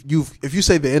 You've if you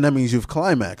say the end, that means you've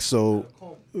climaxed. So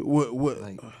what?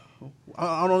 Like,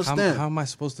 I don't understand. How am I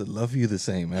supposed to love you the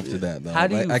same after that, though? How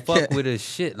do Like, you I fuck can't- with a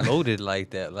shit loaded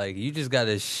like that? Like, you just got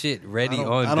a shit ready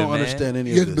on I don't demand? understand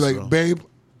any You of have this. to be like, bro. babe,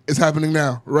 it's happening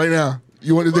now, right now.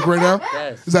 You want the dick right now?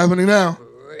 That's It's happening now.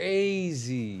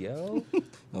 crazy, yo.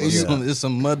 Oh, there's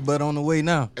some mud butt on the way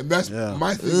now. And that's Yeah.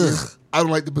 my thing. Is, I don't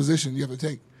like the position you have to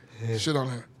take. Shit on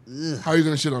her. How are you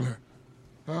going to shit on her?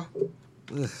 Huh?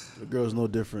 The girl's no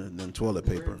different than toilet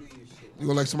paper. You going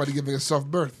to like somebody giving a soft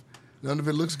birth. None of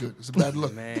it looks good. It's a bad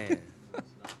look. Man.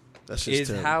 That's just Is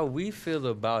terrible. how we feel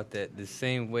about that the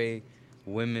same way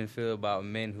women feel about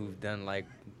men who've done, like,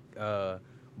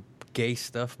 gay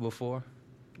stuff before?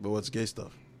 But what's gay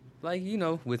stuff? Like, you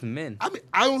know, with men. I mean,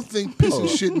 I don't think piss and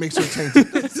shit makes her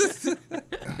tainted.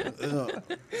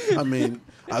 I mean,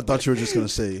 I thought you were just gonna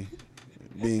say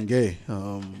being gay.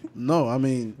 No, I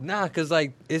mean, Nah, cause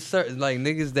like it's certain like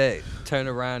niggas that turn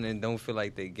around and don't feel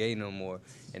like they gay no more,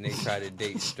 and they try to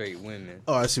date straight women,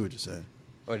 oh, I see what you're saying.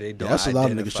 or they Yeah, don't. that's a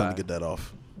lot of niggas identify. trying to get that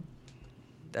off.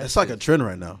 That's It's like a just- trend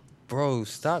right now. Bro,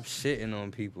 stop shitting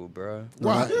on people, bro.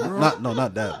 Why?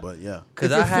 Not that, but yeah.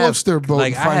 Because If it I have, floats their boat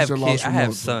like, and I finds have, their lost I have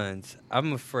remote, sons.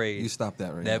 I'm afraid You stop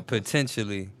that right that now.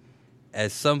 potentially,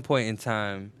 at some point in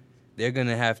time, they're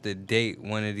gonna have to date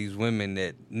one of these women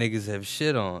that niggas have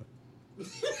shit on.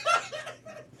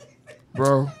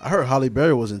 bro. I heard Halle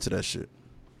Berry was into that shit.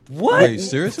 What? Are you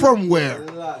serious? From where?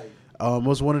 It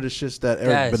was one of the shits that Eric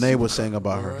That's Benet was saying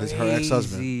about her, her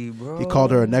ex-husband. crazy, bro. He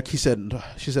called her a neck. She said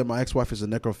my ex-wife is a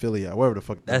necrophilia. Whatever the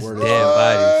fuck That's the word dead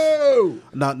is.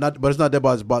 bodies. Not, but it's not dead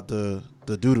bodies. It's about the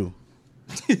doo-doo.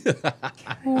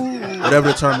 Whatever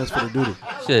the term is for the doo-doo.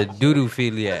 Shit,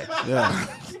 doo-doo-philiac. Yeah.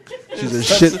 She's a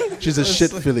shit. She's a shit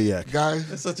philiac. Guys,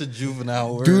 That's such a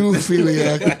juvenile word.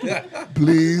 Doodle-philiac,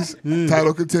 please,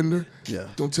 title contender. Yeah.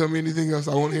 Don't tell me anything else.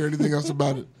 I won't hear anything else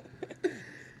about it.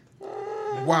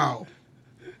 Wow.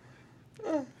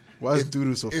 Why is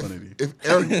doo-doo so funny to you?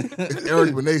 If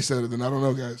Eric Benet said it, then I don't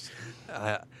know, guys.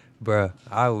 Bruh,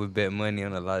 I would bet money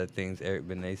on a lot of things Eric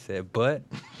Benet said, but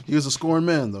He was a scoring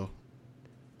man, though.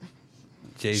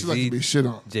 She like to be shit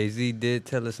on. Jay-Z did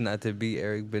tell us not to be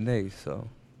Eric Benet, so.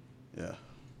 Yeah.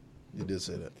 He did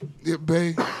say that. Yeah,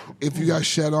 babe, if you got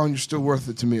shat on, you're still worth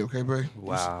it to me, okay, babe?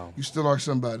 Wow. You still are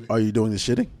somebody. Are you doing the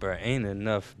shitting? Bruh, ain't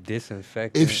enough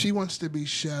disinfectant. If she wants to be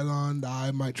shat on,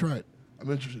 I might try it. I'm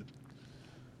interested.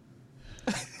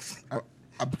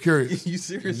 I'm curious. You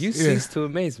serious? You Yeah. cease to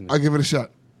amaze me. I'll give it a shot.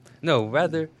 No,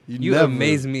 rather, you never-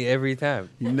 amaze me every time.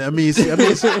 That means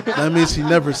he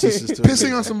never ceases to.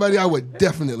 Pissing on somebody, I would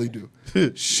definitely do.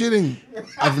 Shitting,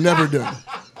 I've never done.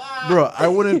 Bro, I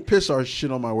wouldn't piss or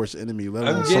shit on my worst enemy. Let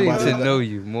I'm alone getting somebody. to know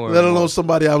you more. Let and alone more.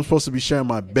 somebody I'm supposed to be sharing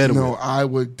my bed No, with. I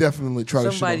would definitely try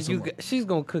to Somebody shit on someone. she's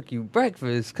gonna cook you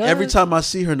breakfast. Cuz. Every time I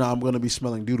see her now, I'm gonna be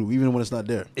smelling doo-doo, even when it's not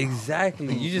there.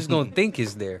 Exactly. You just gonna think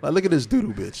it's there. Like, look at this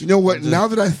doo-doo bitch. You know what? Now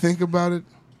that I think about it,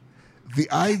 the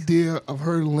idea of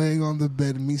her laying on the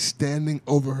bed and me standing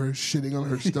over her, shitting on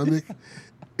her stomach,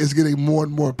 is getting more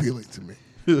and more appealing to me.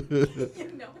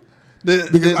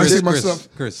 Because I see myself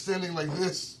Chris. standing like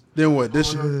this, Then what?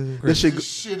 This on her, shit,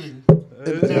 just shitting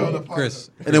down upon Chris.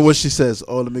 her. and then what she says?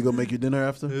 Oh, let me go make you dinner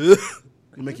after. You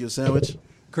make you a sandwich.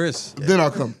 Chris, Then I'll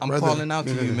come. I'm right calling out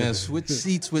to you, man. Switch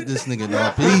seats with this nigga,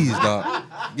 dog. Please, dog.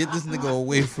 Get this nigga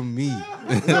away from me.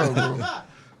 there. No, bro.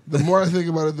 The more I think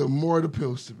about it, the more it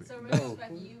appeals to me. So,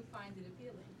 retrospect, you find it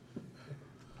appealing.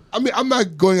 I mean, I'm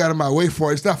not going out of my way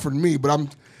for it. It's not for me,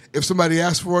 but if somebody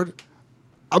asks for it,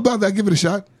 I'm about that. Give it a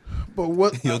shot. But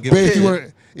what? He'll give Babe, it if you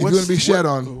to want to be shat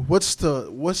on, What's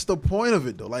the point of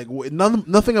it though? Like,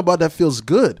 nothing about that feels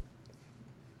good.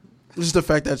 It's just the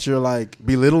fact that you're like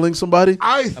belittling somebody.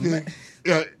 I think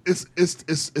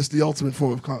it's the ultimate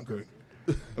form of conquering.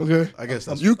 Okay, I guess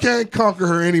that's you can't conquer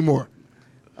her anymore.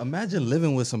 Imagine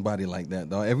living with somebody like that,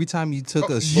 dog. Every time you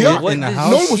took a shit yeah. What in the does house.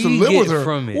 No one wants to she live with get her.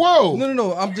 from it? Whoa,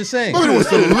 No. I'm just saying. nobody wants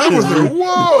to live with her.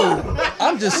 Whoa,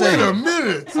 I'm just wait a saying.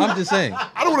 minute. I'm just saying.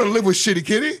 I don't want to live with Shitty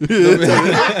Kitty.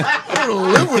 I don't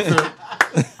want to live with her.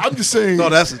 I'm just saying. No,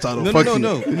 that's the title. No, Fuck no, you.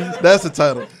 no. That's the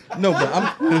title. No, but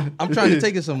I'm trying to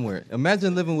take it somewhere.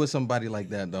 Imagine living with somebody like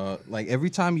that, dog. Like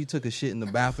every time you took a shit in the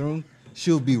bathroom,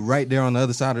 she'll be right there on the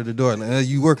other side of the door. Like,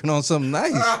 you working on something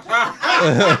nice?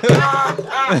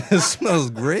 It smells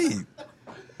great.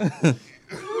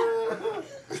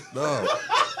 Dog.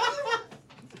 I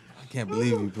can't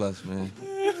believe you, plus, man.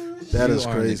 That You is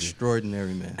are an crazy.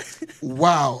 extraordinary man.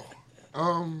 Wow.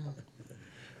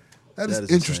 That is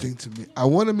is interesting to me. I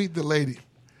want to meet the lady.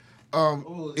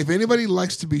 If anybody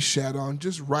likes to be shat on,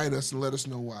 just write us and let us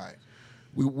know why.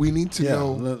 We need to Yeah,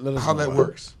 know let us how know that why.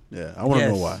 works. Yeah, I want to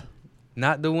Yes. know why.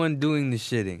 Not the one doing the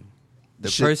shitting. The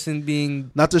Shit. person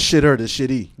being, Not the shit her, the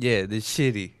shitty. yeah, the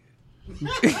shitty. No,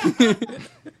 it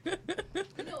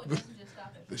doesn't just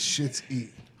stop at The shit's E.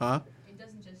 Huh? It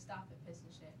doesn't just stop at piss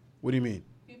and shit. What do you mean?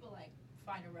 People like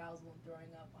find arousal in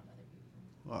throwing up on other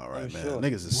people. All right, man. sure.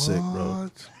 Niggas is sick, bro.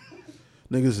 What?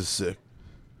 Niggas is sick.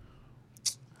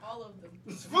 All of them.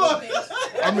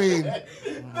 I mean,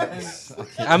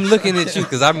 I'm looking at you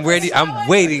because I'm ready. I'm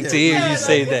waiting to hear you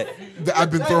say that.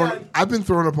 I've been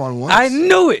thrown up on once. I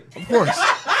knew it. Of course.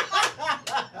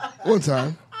 One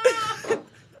time.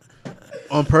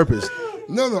 On purpose.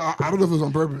 No, I don't know if it was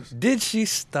on purpose. Did she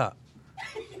stop?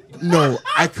 No,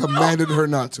 I commanded her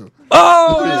not to.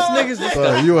 Oh, this nigga's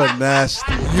Bro, you are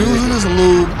nasty. Using this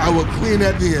lube, I will clean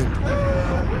at the end.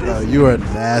 Bro, you are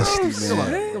nasty, Come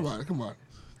man. on.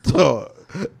 Dog.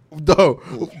 Dog,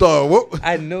 what?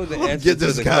 I know the Let's answer get to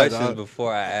this the guy, questions dog.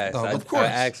 before I asked. Of I course.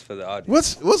 asked for the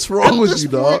audience. What's wrong At with this you,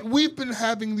 point, dog? we've been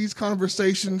having these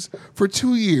conversations for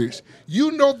 2 years.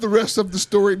 You know the rest of the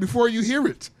story before you hear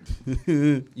it.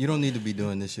 You don't need to be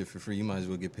doing this shit for free. You might as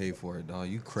well get paid for it, dog.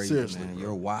 You crazy, Seriously, man. bro.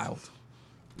 You're wild.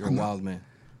 You're a wild man.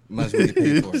 You might as well get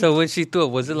paid for it. So when she threw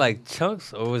it, was it like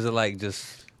chunks or was it like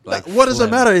just like What does it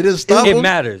phlegm? matter? It didn't stop It him.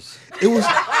 matters. It was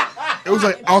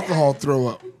like alcohol throw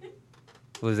up.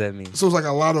 What does that mean? So it was like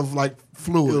a lot of like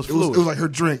fluid. It was It fluid. was like her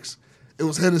drinks. It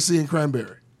was Hennessy and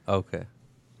cranberry. Okay,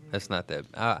 that's not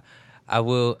that. I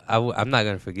will. I'm not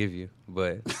gonna forgive you,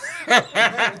 but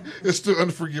It's still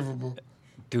unforgivable.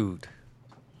 dude,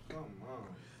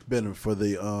 Ben, for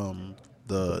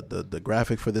the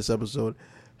graphic for this episode,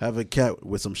 have a cat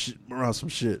with some shit around some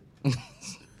shit.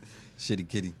 Shitty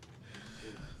kitty.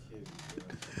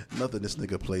 Nothing this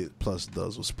nigga play plus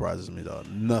does what surprises me, dog.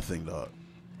 Nothing, dog.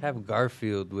 have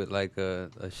Garfield with like a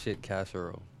shit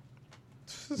casserole.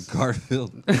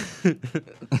 Garfield.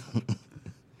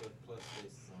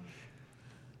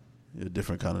 You're a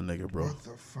different kind of nigga, bro. What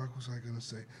the fuck was I gonna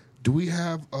say? Do we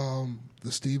have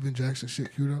the Steven Jackson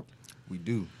shit queued up? We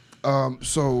do.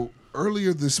 So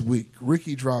earlier this week,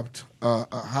 Ricky dropped a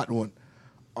hot one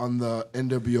on the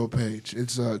NWO page.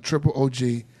 It's Triple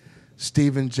OG,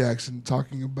 Steven Jackson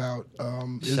talking about.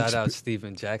 Shout out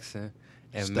Steven Jackson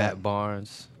and Stop. Matt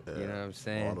Barnes. You know what I'm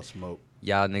saying? All the smoke.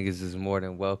 Y'all niggas is more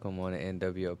than welcome on the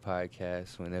NWO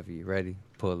podcast whenever you're ready.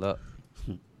 Pull up.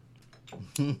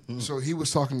 So he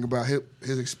was talking about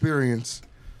his experience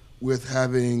with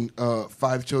having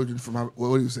 5 children from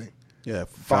what do you say? Yeah,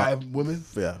 5 women.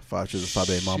 Yeah, 5 children, 5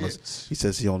 baby mamas. Shit. He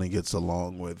says he only gets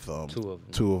along with 2 of them.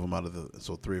 2 of them out of the.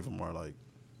 So 3 of them are like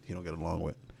he don't get along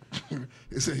with.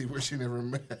 He said he wish he never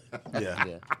met. Yeah.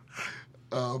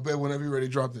 Yeah. Ben, whenever you're ready,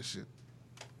 drop this shit.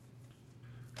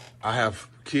 I have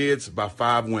kids by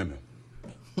 5 women,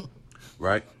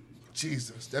 right?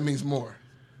 Jesus, that means more.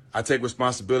 I take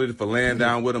responsibility for laying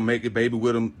down with them, making baby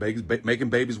with them, making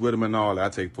babies with them, and all that. I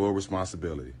take full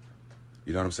responsibility.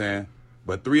 You know what I'm saying?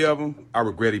 But 3 of them, I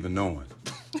regret even knowing.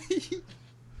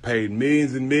 Paid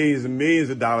millions and millions and millions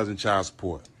of dollars in child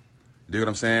support. You know what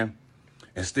I'm saying?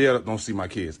 And still don't see my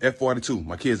kids. At 42,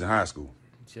 my kids in high school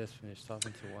Just finished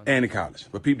talking to one. and in college.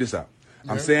 But peep this out.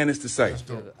 I'm saying this to say,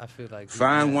 I feel like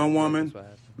find one That's woman, what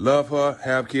happened. love her,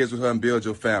 have kids with her, and build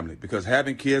your family. Because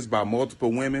having kids by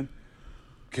multiple women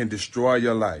can destroy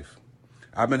your life.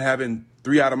 I've been having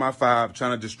 3 out of my 5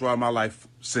 trying to destroy my life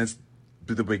since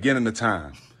the beginning of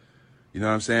time. You know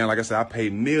what I'm saying? Like I said, I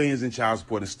pay millions in child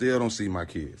support and still don't see my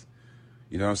kids.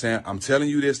 You know what I'm saying? I'm telling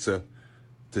you this to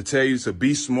tell you to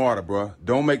be smarter, bro.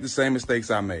 Don't make the same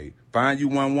mistakes I made. Find you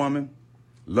one woman,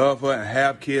 love her, and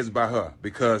have kids by her.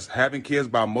 Because having kids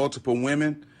by multiple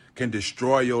women can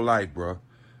destroy your life, bro.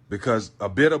 Because a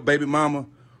bitter baby mama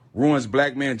ruins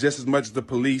black men just as much as the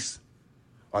police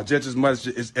or just as much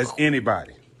as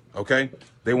anybody, okay?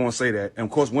 They won't say that. And,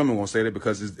 of course, women won't say that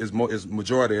because it's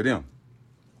majority of them.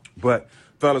 But,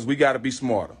 fellas, we got to be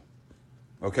smarter,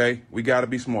 okay? We got to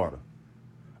be smarter.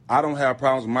 I don't have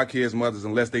problems with my kids' mothers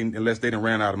unless they done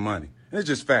ran out of money. And it's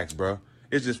just facts, bro.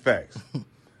 It's just facts.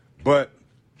 But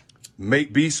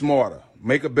be smarter.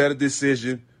 Make a better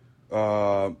decision.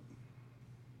 Don't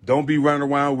be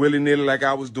running around willy-nilly like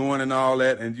I was doing and all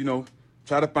that. And,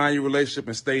 try to find your relationship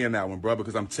and stay in that one, bro,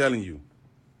 because I'm telling you,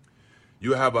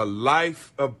 you have a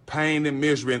life of pain and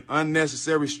misery and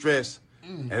unnecessary stress,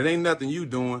 and it ain't nothing you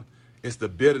doing. It's the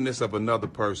bitterness of another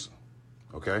person,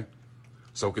 okay?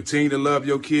 So continue to love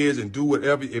your kids and do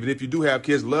whatever. Even if you do have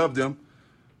kids, love them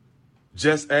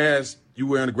just as you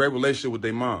were in a great relationship with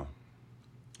their mom.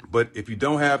 But if you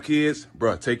don't have kids,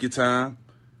 bro, take your time.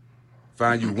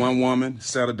 Find you one woman,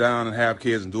 settle down and have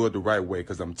kids and do it the right way.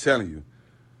 Because I'm telling you,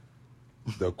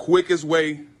 the quickest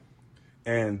way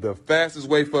and the fastest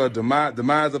way for a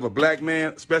demise of a black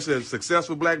man, especially a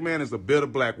successful black man, is a bitter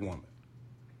black woman.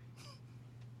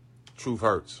 Truth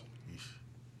hurts.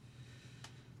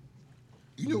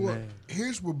 You know what?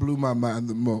 Here's what blew my mind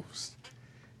the most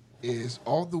is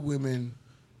all the women,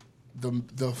 the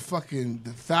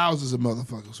thousands of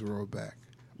motherfuckers who wrote back.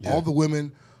 Yeah. All the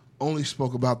women only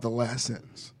spoke about the last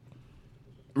sentence,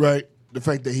 right? The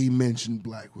fact that he mentioned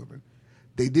black women.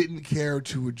 They didn't care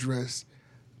to address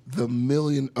the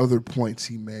million other points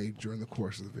he made during the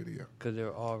course of the video. Because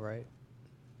they're all right.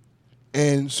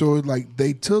 And so, like,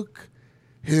 they took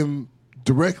him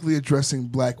directly addressing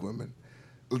black women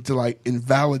to, like,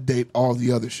 invalidate all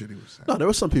the other shit he was saying. No, there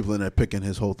were some people in there picking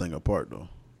his whole thing apart, though.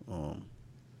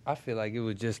 I feel like it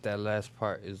was just that last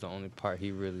part is the only part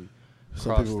he really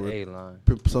Some crossed people the were- A line.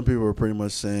 Some people were pretty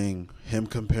much saying him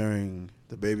comparing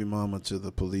the baby mama to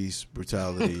the police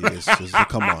brutality. It's just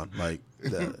come on, like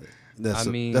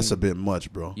that's a bit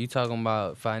much, bro. You talking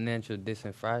about financial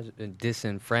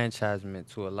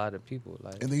disenfranchisement to a lot of people,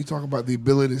 like. And then you talk about the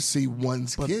ability to see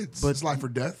one's kids. but- It's life or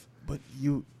death. But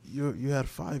you had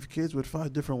 5 kids with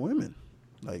 5 different women.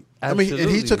 Like Absolutely.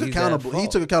 and he took He's at fault. he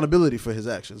took accountability for his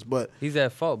actions. But He's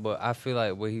at fault, but I feel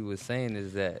like what he was saying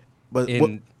is that. But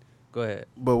Go ahead.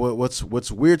 But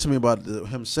what's weird to me about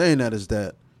him saying that is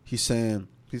that he's saying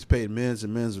he's paid millions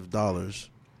and millions of dollars,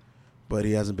 but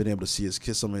he hasn't been able to see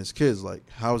some of his kids. Like,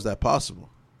 how is that possible?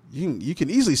 You can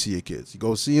easily see your kids. You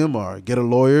go see them or get a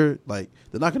lawyer. Like,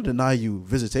 they're not going to deny you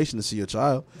visitation to see your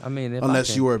child. I mean,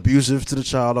 unless you were abusive to the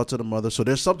child or to the mother. So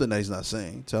there's something that he's not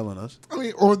saying, telling us. I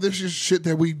mean, or there's just shit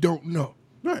that we don't know.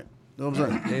 Right. You know what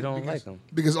I'm saying? They don't like him.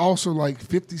 Because also, like,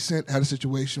 50 Cent had a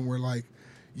situation where, like,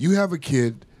 you have a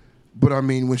kid, but, I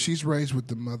mean, when she's raised with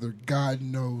the mother, God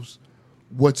knows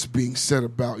what's being said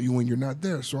about you when you're not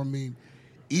there. So, I mean,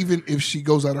 even if she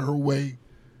goes out of her way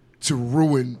to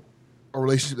ruin a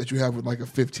relationship that you have with, like, a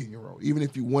 15-year-old, even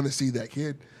if you want to see that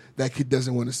kid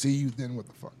doesn't want to see you, then what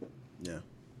the fuck? Yeah.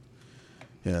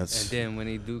 Yeah. And then when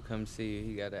he do come see you,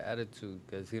 he got an attitude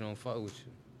because he don't fuck with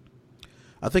you.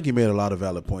 I think he made a lot of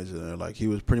valid points in there. Like, he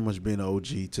was pretty much being an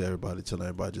OG to everybody, telling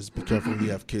everybody, just be careful who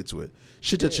you have kids with.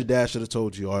 Shit that your dad should have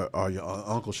told you or your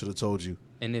uncle should have told you.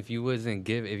 And if you if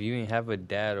you ain't have a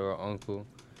dad or an uncle,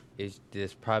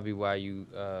 that's probably why you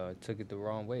took it the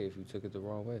wrong way. If you took it the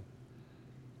wrong way.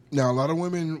 Now, a lot of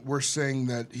women were saying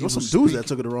that There was some dudes that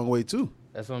took it the wrong way, too.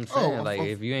 That's what I'm saying. Oh, like,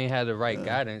 if you ain't had the right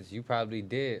guidance, you probably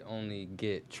did only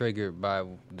get triggered by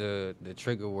the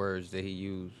trigger words that he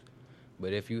used.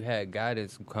 But if you had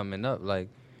guidance coming up, like,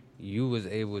 you was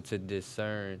able to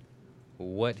discern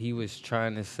what he was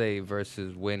trying to say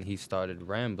versus when he started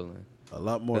rambling. A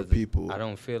lot more people. I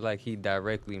don't feel like he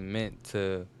directly meant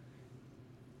to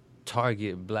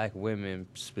target black women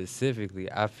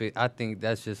specifically. I think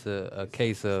that's just a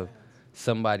case of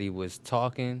somebody was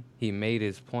talking, he made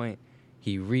his point,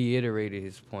 he reiterated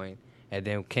his point, and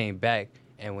then came back,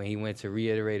 and when he went to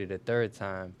reiterate it a third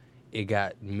time, it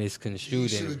got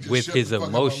misconstrued with his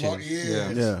emotions.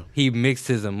 Yeah. He mixed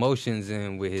his emotions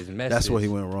in with his message. That's where he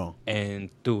went wrong. And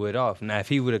threw it off. Now, if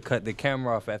he would have cut the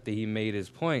camera off after he made his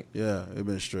point, Yeah, it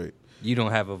been straight. you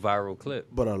don't have a viral clip.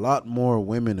 But a lot more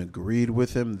women agreed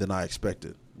with him than I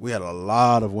expected. We had a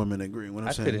lot of women agreeing. What I'm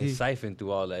I saying, couldn't siphon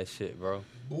through all that shit, bro.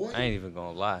 Boy. I ain't even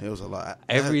gonna lie. it was a lot.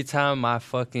 Every time I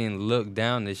fucking looked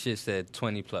down, the shit said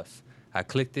 20 plus. I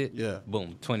clicked it. Yeah.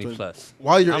 Boom, 20 plus.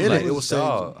 While you're I'm in like, it was saying.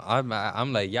 dog,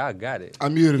 I'm like, y'all got it. I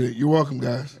muted it. You're welcome,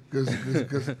 guys.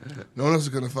 Because no one else is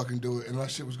going to fucking do it. And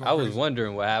that shit was going I was crazy.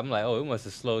 wondering why. I'm like, oh, it must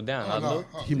have slowed down. I no.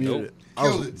 looked. He muted it.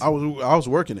 Killed it. I was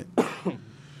working it.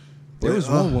 There was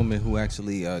one woman who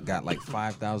actually got like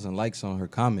 5,000 likes on her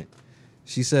comment.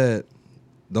 She said,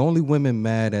 "The only women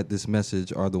mad at this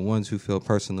message are the ones who feel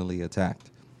personally attacked.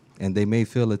 And they may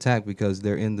feel attacked because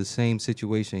they're in the same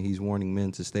situation he's warning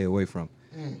men to stay away from.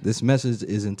 This message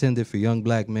is intended for young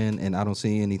black men, and I don't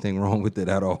see anything wrong with it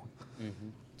at all."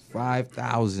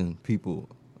 5,000 people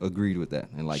agreed with that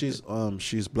and liked it.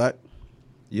 She's black.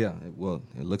 Yeah,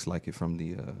 it looks like it from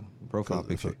the profile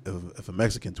picture. If a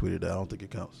Mexican tweeted that, I don't think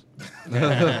it counts.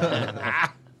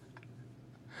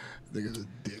 Nigga's a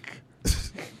dick.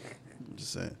 I'm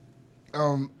just saying.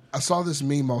 I saw this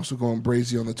meme also going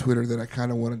brazy on the Twitter that I kind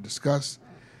of want to discuss.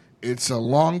 It's a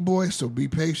long boy, so be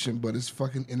patient, but it's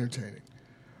fucking entertaining.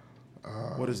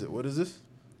 What is it? What is this?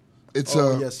 It's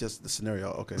yes, the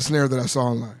scenario. Okay. the scenario that I saw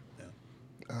online. Yeah.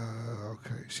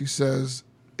 Okay. She says,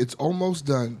 "It's almost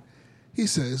done." He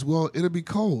says, "Well, it'll be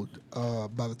cold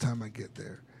by the time I get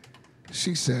there."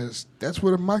 She says, "That's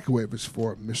what a microwave is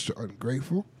for, Mr.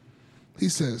 Ungrateful." He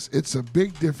says, "It's a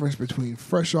big difference between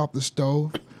fresh off the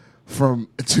stove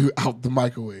to out the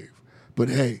microwave. But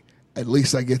hey, at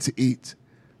least I get to eat."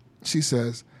 She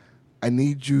says, "I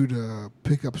need you to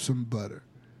pick up some butter."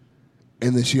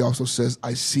 And then she also says,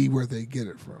 "I see where they get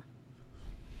it from."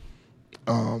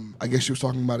 I guess she was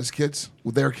talking about his kids,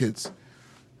 well, their kids.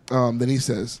 Then he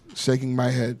says, shaking my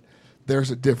head,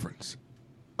 "There's a difference,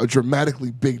 a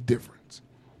dramatically big difference."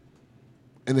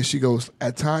 And then she goes,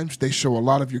 "At times they show a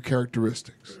lot of your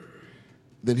characteristics."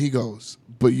 Then he goes,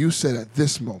 "But you said at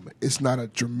this moment, it's not a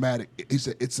dramatic." He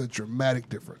said, "It's a dramatic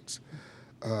difference."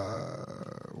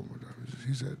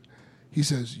 He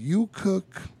says, you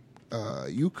cook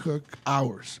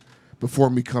hours before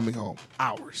me coming home,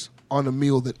 hours on a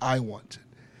meal that I wanted,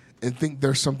 and think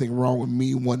there's something wrong with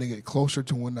me wanting it closer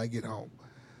to when I get home.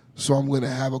 So I'm going to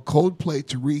have a cold plate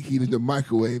to reheat in the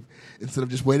microwave instead of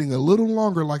just waiting a little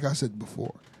longer, like I said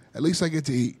before. At least I get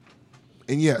to eat.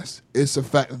 And yes, it's a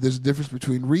fact that there's a difference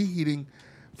between reheating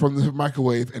from the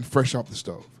microwave and fresh off the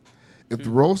stove. If the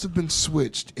roles have been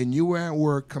switched and you were at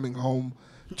work coming home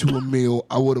to a meal,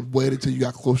 I would have waited till you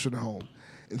got closer to home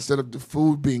instead of the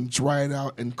food being dried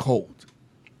out and cold.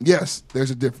 Yes,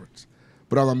 there's a difference,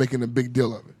 but I'm not making a big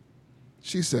deal of it.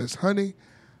 She says, honey,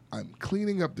 I'm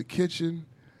cleaning up the kitchen,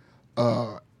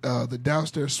 the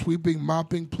downstairs sweeping,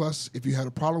 mopping, plus if you had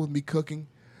a problem with me cooking,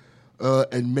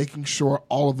 and making sure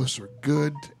all of us are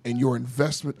good and your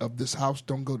investment of this house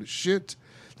don't go to shit,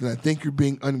 then I think you're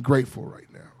being ungrateful right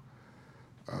now.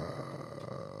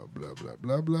 Blah, blah,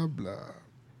 blah, blah, blah.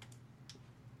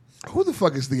 Who the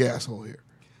fuck is the asshole here?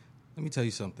 Let me tell you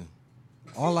something.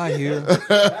 All I hear,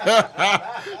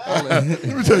 Let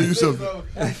me tell you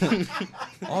something.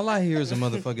 all I hear is a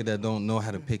motherfucker that don't know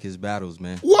how to pick his battles,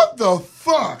 man. What the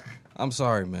fuck? I'm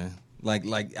sorry, man. Like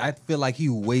I feel like he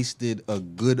wasted a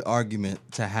good argument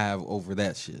to have over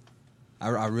that shit.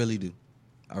 I really do.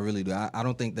 I really do. I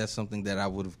don't think that's something that I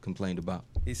would have complained about.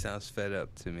 He sounds fed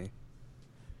up to me.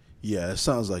 Yeah, it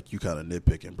sounds like you kind of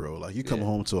nitpicking, bro. Like you come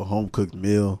home to a home cooked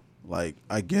meal. Like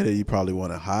I get it, you probably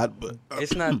want it hot, but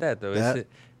It's not that though.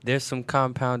 There's some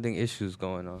compounding issues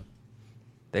going on.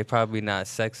 They probably not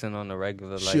sexing on the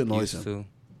regular like She annoys used him. to.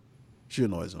 She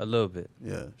annoys him. A little bit.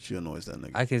 Yeah, she annoys that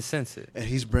nigga. I can sense it. And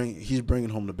he's bringing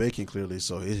home the bacon clearly.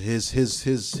 So his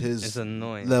It's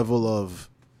annoying. level of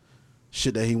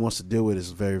shit that he wants to deal with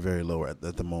is very, very low at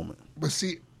the moment. But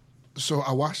see, so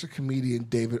I watched a comedian,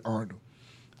 David Arnold,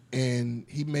 and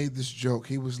he made this joke.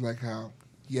 He was like how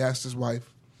he asked his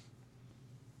wife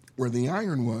where the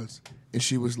iron was, and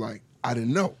she was like, I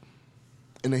didn't know.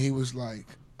 And then he was like,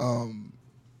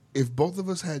 if both of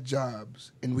us had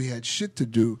jobs and we had shit to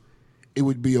do, it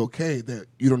would be okay that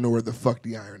you don't know where the fuck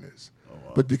the iron is. Oh,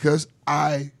 wow. But because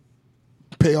I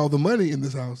pay all the money in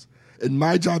this house, and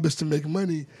my job is to make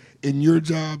money, and your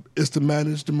job is to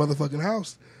manage the motherfucking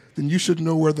house, then you should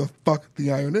know where the fuck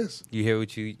the iron is. You hear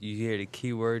you hear the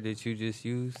key word that you just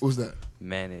used? What was that?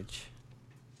 Manage.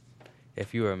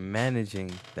 If you are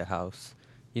managing the house,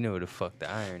 you know where the fuck the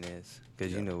iron is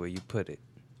because you know where you put it.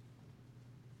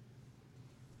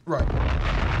 Right.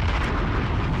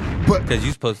 But Because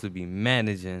you're supposed to be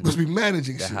managing the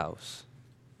the shit. house.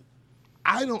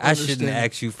 I don't I understand. shouldn't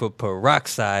ask you for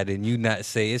peroxide and you not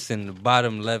say it's in the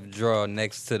bottom left drawer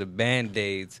next to the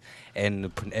Band-Aids and the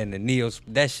Neos.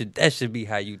 That should be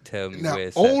how you tell me Now, where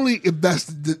it's only if that's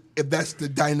the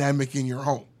dynamic in your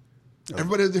home.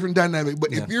 Everybody has a different dynamic,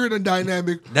 but if you're in a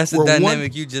dynamic, at. That's the where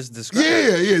dynamic you just described.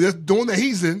 Yeah, that's the one that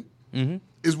he's in. Mm-hmm.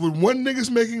 Is when one nigga's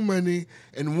making money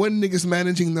and one nigga's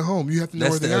managing the home. You have to know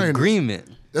That's where the the iron agreement.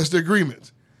 is. That's the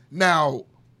agreement. Now,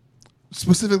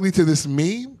 specifically to this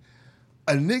meme,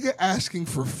 a nigga asking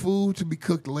for food to be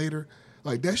cooked later,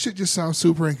 like that shit just sounds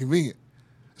super inconvenient.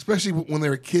 Especially when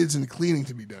there are kids and cleaning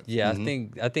to be done. Yeah,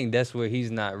 I think that's where he's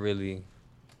not really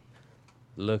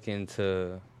looking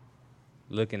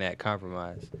at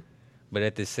compromise. But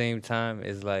at the same time,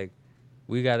 it's like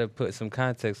we got to put some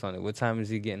context on it. What time is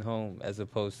he getting home as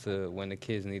opposed to when the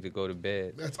kids need to go to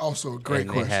bed? That's also a great and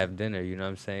question. they have dinner, you know what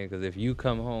I'm saying? Because if you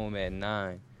come home at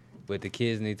 9, but the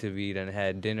kids need to be done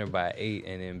had dinner by 8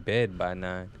 and in bed by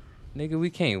 9, nigga, we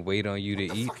can't wait on you to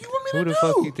eat. Fuck you want me Who to the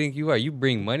do? fuck you think you are? You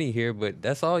bring money here, but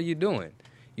that's all you doing.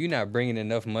 You not bringing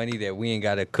enough money that we ain't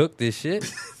got to cook this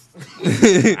shit.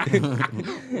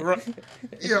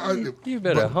 Yeah, You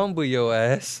better humble your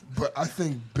ass. But I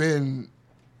think Ben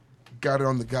got it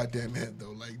on the goddamn head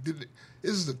though. Like,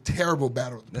 this is a terrible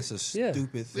battle. That's a Yeah.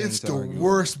 stupid thing. It's to the argue.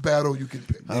 worst battle you can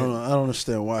pick. I don't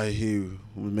understand why he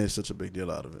made such a big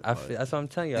deal out of it. That's what I'm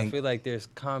telling you. I And- feel like there's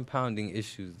compounding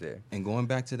issues there. And going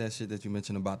back to that shit that you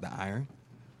mentioned about the iron,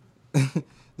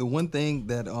 the one thing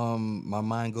that my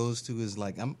mind goes to is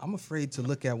like I'm afraid to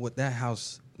look at what that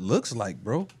house looks like,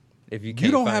 bro. If you You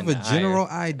can't don't find have a the general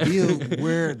iron. idea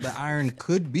where the iron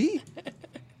could be.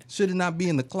 Should it not be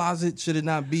in the closet? Should it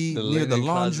not be The near the linen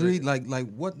laundry? closet.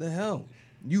 Like what the hell?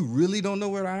 You really don't know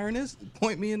where the iron is?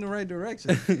 Point me in the right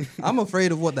direction. I'm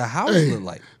afraid of what the house Hey, look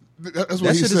like. That's what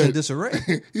That he shit said. is in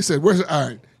disarray. He said, "Where's the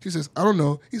iron?" She says, "I don't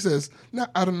know." He says, "Nah,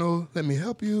 I don't know. Let me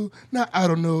help you. Nah, I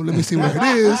don't know. Let me see where it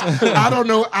is. I don't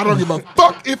know. I don't give a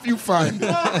fuck if you find it."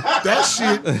 That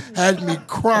shit had me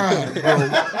crying, bro.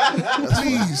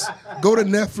 Please go to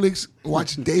Netflix,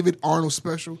 watch David Arnold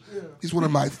special. He's one of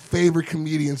my favorite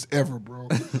comedians ever, bro.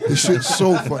 This shit's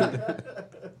so funny.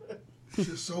 This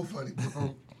shit's so funny,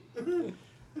 bro.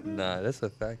 Nah, that's a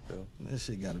fact though. That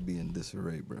shit got to be in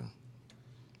disarray, bro.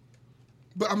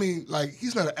 But I mean, like,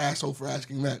 he's not an asshole for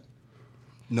asking that.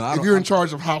 No, I If don't. you're in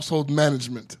charge of household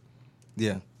management,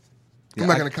 Yeah. I'm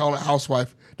not going to call it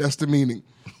housewife. That's the meaning.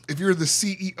 If you're the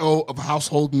CEO of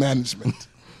household management.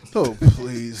 Oh,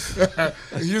 please.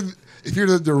 If you're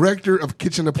the director of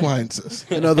kitchen appliances.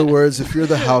 In other words, if you're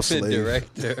the house The slave.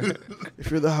 director.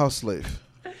 If you're the house slave.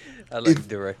 I like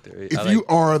director. If you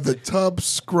are the tub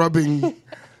scrubbing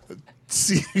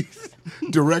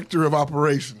director of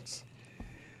operations,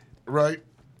 right?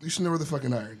 You should know where the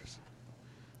fucking iron is.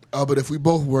 But if we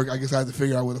both work, I guess I have to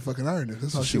figure out where the fucking iron is.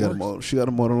 That's how She she got works. she got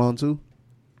a motor lawn too?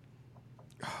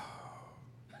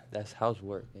 That's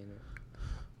housework, ain't it?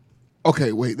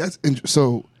 Okay, wait.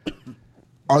 So,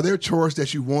 are there chores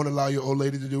that you won't allow your old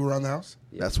lady to do around the house?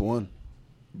 That's one.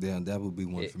 Yeah, that would be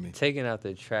one for me. Taking out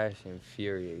the trash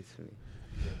infuriates me.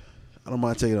 I don't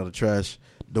mind taking out the trash.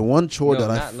 The one chore No,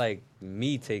 that not like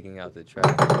me taking out the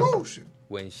trash. Oh shit!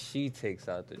 When she takes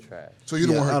out the trash. So you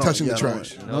don't want her touching the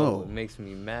trash? No, it makes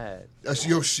me mad. That's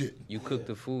your shit. You cook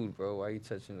the food, bro. Why are you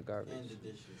touching the garbage?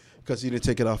 Because you didn't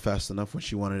take it out fast enough when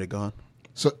she wanted it gone.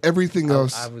 So everything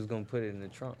else, I was gonna put it in the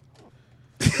trunk.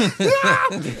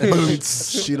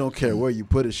 She don't care where you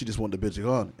put it. She just wanted the bitch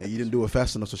gone, and you didn't do it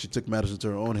fast enough, so she took matters into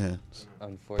her own hands.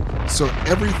 Unfortunately. so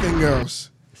everything else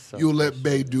So you'll let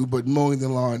Bae do, but mowing the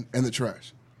lawn and the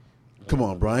trash. Come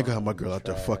on, bro. I ain't gonna have my girl out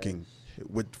there fucking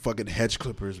with fucking hedge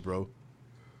clippers, bro,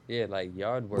 Yeah, like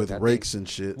yard work. with I rakes think, and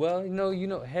shit. well, you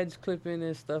know, hedge clipping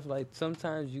and stuff. Like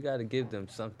sometimes you gotta give them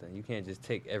something. You can't just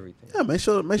take everything. Yeah, make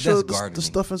sure That's the gardening.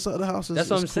 stuff inside the house is. That's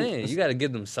what I'm is cool. saying. You gotta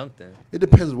give them something. It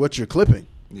depends what you're clipping.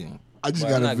 Yeah. I just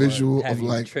Well, I'm got a not gonna visual have of you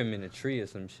like trimming a tree or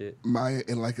some shit. Maya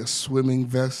in like a swimming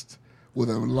vest with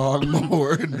a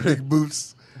lawnmower and big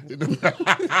boots.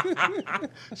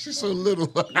 She's so little.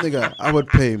 Nigga, I would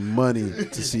pay money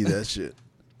to see that shit.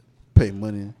 Pay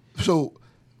money. So,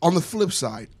 on the flip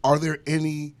side, are there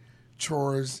any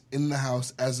chores in the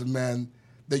house as a man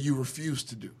that you refuse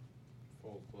to do?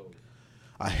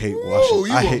 I hate Oh,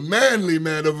 washing. you I a hate. manly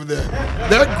man over there.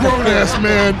 That grown ass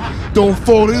man don't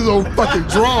fold his own fucking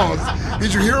drawers.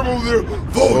 Did you hear him over there?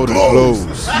 Fold Folding clothes.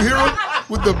 clothes. You hear him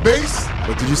with the bass?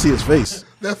 But did you see his face?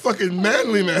 That fucking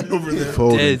manly man over there.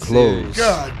 Folding Dead clothes. serious.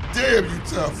 God damn, you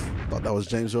tough. Thought that was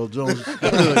James Earl Jones.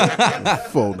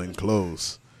 Folding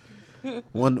clothes.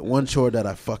 One chore that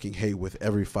I fucking hate with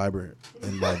every fiber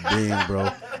in my being, bro,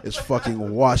 is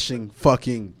fucking washing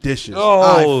fucking dishes.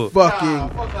 Oh. I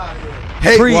fucking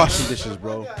hate Preach. washing dishes,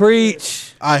 bro.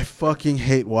 Preach. I fucking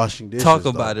hate washing dishes. Talk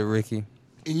about it, Ricky.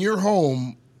 In your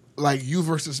home, like you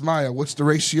versus Maya, what's the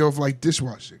ratio of like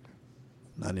dishwashing?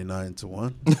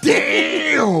 99-1.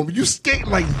 Damn, you skate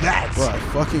like that. Bro, I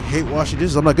fucking hate washing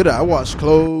dishes. I'm not good at it. I wash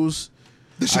clothes.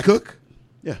 Does she cook?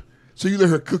 Yeah. So you let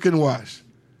her cook and wash.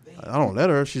 I don't let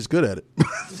her. She's good at it.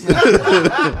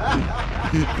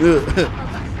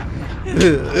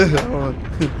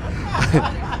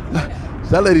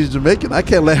 That lady's Jamaican. I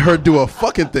can't let her do a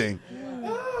fucking thing.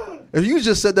 If you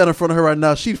just sat down in front of her right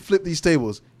now, she'd flip these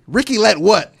tables. Ricky let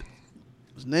what?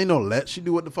 There ain't no let. She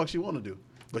do what the fuck she want to do.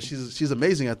 But she's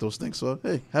amazing at those things. So,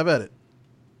 hey, have at it.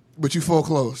 But you fold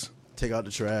clothes. Take out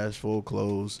the trash, fold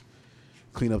clothes,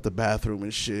 clean up the bathroom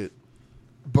and shit.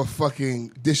 But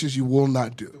fucking dishes you will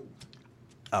not do.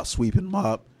 I'll sweep and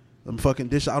mop. Them fucking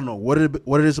dishes. I don't know what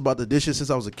it is about the dishes. Since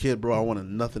I was a kid, bro, I wanted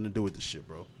nothing to do with this shit,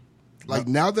 bro. Like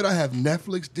now that I have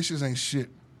Netflix, dishes ain't shit.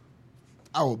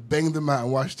 I will bang them out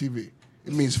and watch TV.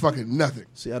 It means fucking nothing.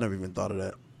 See, I never even thought of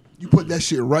that. You put that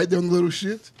shit right there on the little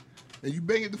shit, and you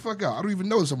bang it the fuck out. I don't even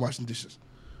notice I'm washing dishes.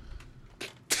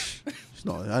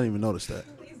 No, I didn't even notice that.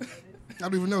 I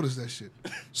don't even notice that shit.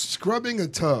 Scrubbing a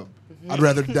tub, I'd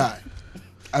rather die.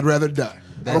 I'd rather die.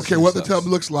 I don't care what the sucks. tub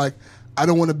looks like. I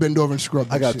don't want to bend over and scrub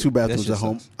that I got shit. 2 bathrooms That at shit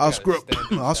home.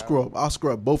 sucks. I'll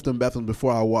scrub both them bathrooms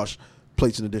before I wash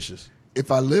plates and the dishes. If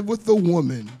I live with the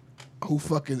woman who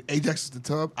fucking Ajaxes the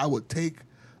tub, I would take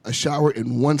a shower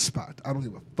in one spot. I don't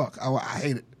give a fuck. I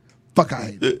hate it. Fuck, I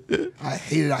hate it. I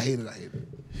hate it. I hate it. I hate it.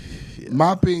 Yeah.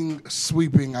 Mopping,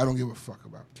 sweeping, I don't give a fuck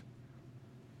about.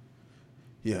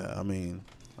 Yeah, I mean,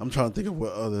 I'm trying to think of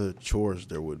what other chores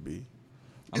there would be.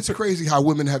 It's crazy how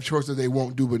women have chores that they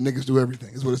won't do, but niggas do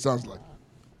everything. Is what it sounds like.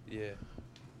 Yeah.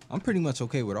 I'm pretty much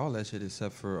okay with all that shit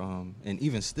except for, and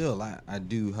even still, I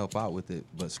do help out with it.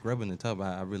 But scrubbing the tub,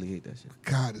 I really hate that shit.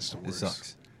 God, it's the It worst.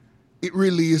 sucks. It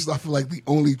really is. I feel like the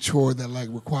only chore that like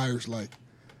requires like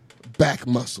back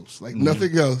muscles. Like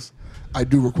nothing else, I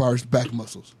do requires back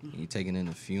muscles. You taking in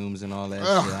the fumes and all that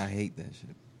Ugh. shit. I hate that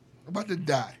shit. I'm about to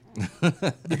die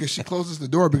because she closes the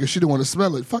door because she didn't want to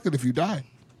smell it. Fuck it if you die.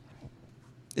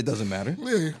 It doesn't matter.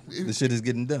 Yeah, The shit is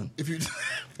getting done. if you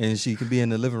And she could be in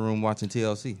the living room watching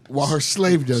TLC. while her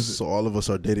slave does it. So all of us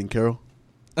are dating Carol.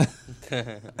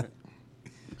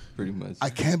 Pretty much. I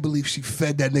can't believe she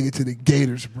fed that nigga to the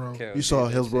Gators, bro. Carol You saw did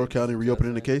that Hillsborough shit. County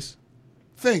reopening the case?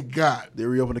 Thank God. They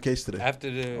reopened the case today.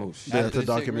 After the Oh, shit. Yeah, after the shit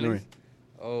documentary. released?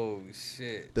 Oh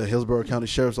shit! The Hillsborough County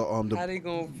Sheriff's How they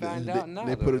gonna find they- out now?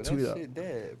 they put a though? tweet that out. Shit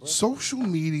dead, bro. Social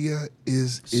media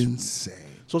is insane.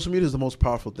 Social media is the most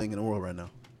powerful thing in the world right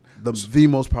now. The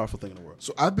most powerful thing in the world.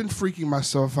 So I've been freaking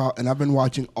myself out, and I've been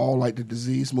watching all like the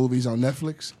disease movies on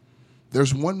Netflix.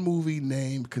 There's one movie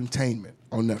named Containment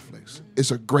on Netflix.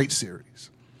 It's a great series.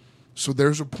 So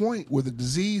there's a point where the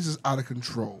disease is out of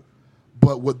control,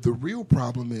 but what the real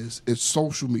problem is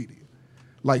social media.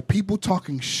 Like people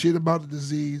talking shit about the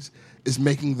disease is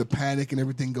making the panic and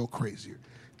everything go crazier.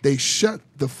 They shut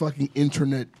the fucking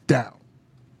internet down.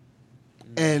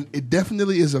 And it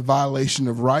definitely is a violation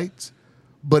of rights,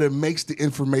 but it makes the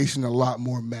information a lot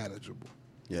more manageable.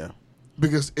 Yeah.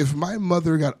 Because if my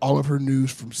mother got all of her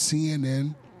news from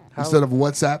CNN How- instead of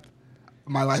WhatsApp,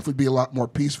 my life would be a lot more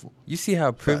peaceful. You see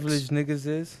how privileged niggas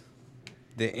is?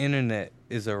 The internet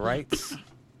is a rights.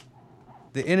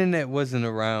 The internet wasn't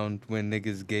around when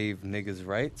niggas gave niggas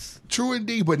rights. True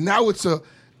indeed, but now it's a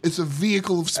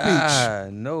vehicle of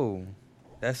speech. No.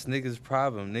 That's niggas'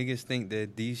 problem. Niggas think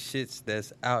that these shits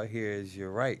that's out here is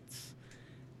your rights.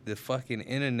 The fucking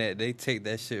internet, they take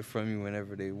that shit from you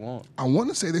whenever they want. I want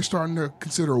to say they're starting to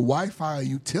consider Wi-Fi a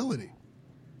utility.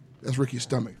 That's Ricky's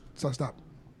stomach. Stop.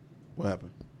 What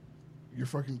happened? Your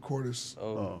fucking cord is...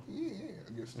 Oh. Yeah,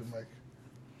 I guess the mic.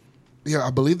 Yeah,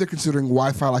 I believe they're considering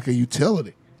Wi-Fi like a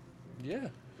utility. Yeah.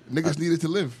 Niggas need it to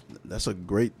live. That's a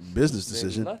great business They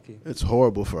decision. lucky. It's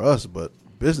horrible for us, but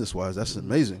business-wise, that's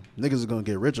amazing. Niggas are going to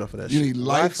get rich off of that You shit. need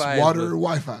lights, Wi-Fi is water,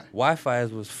 what- Wi-Fi. Wi-Fi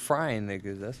was frying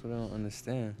niggas. That's what I don't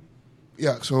understand.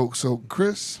 Yeah, so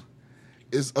Chris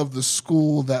is of the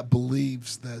school that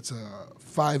believes that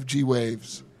 5G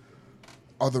waves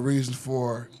are the reason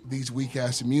for these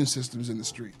weak-ass immune systems in the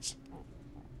streets.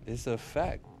 It's a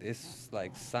fact. It's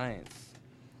like science.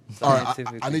 All right,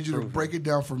 Scientifically I need you to proven. break it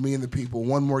down for me and the people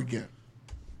one more again.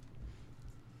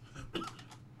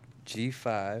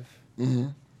 G5,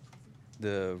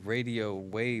 the radio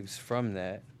waves from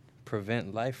that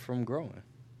prevent life from growing.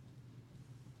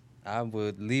 I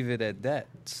would leave it at that,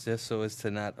 just so as to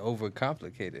not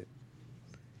overcomplicate it.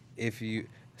 If you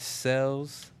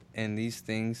cells and these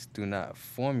things do not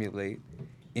formulate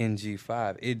in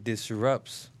G5, it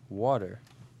disrupts water.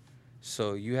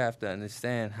 So you have to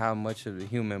understand how much of the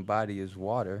human body is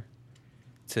water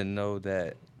to know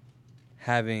that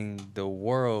having the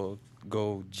world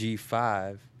go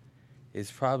G5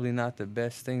 is probably not the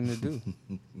best thing to do.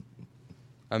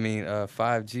 I mean,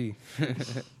 5G.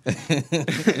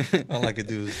 All I could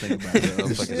do is think about it.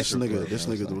 This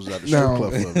nigga was at the Now-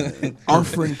 strip club for a minute. Our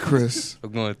friend Chris,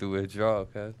 I'm going through withdrawal,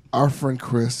 cuz.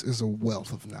 is a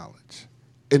wealth of knowledge.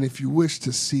 And if you wish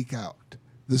to seek out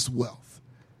this wealth,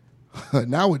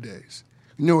 nowadays,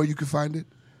 you know where you can find it?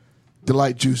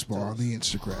 Delight Juice Bar on the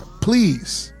Instagram.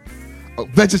 Please,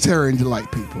 vegetarian delight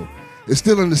people. It's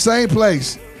still in the same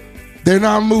place. They're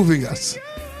not moving us.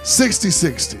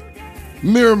 6060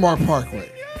 Miramar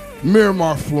Parkway,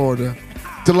 Miramar, Florida.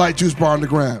 Delight Juice Bar on the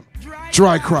gram.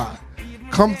 Dry Cry.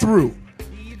 Come through.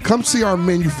 Come see our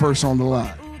menu first on the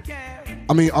line.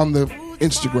 On the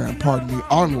Instagram, pardon me,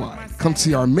 online. Come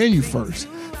see our menu first.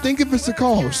 Then give us a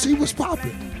call. See what's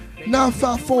popping.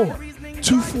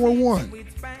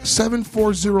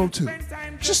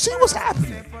 954-241-7402. Just see what's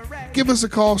happening. Give us a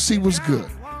call. See what's good.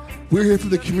 We're here for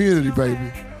the community,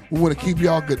 baby. We want to keep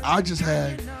y'all good. I just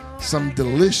had some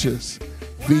delicious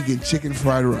vegan chicken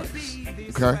fried rice.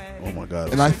 Okay? Oh my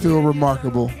God. And I feel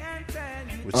remarkable.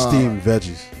 With steamed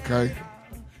veggies. Okay?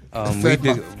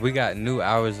 We got new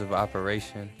hours of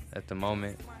operation at the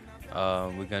moment.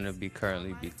 We're gonna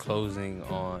currently be closing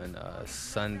on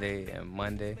Sunday and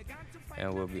Monday,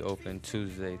 and we'll be open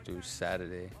Tuesday through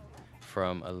Saturday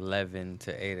from 11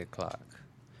 to 8 o'clock.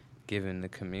 Given the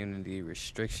community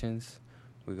restrictions,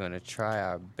 we're gonna try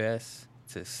our best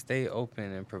to stay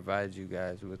open and provide you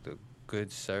guys with a good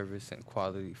service and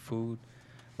quality food,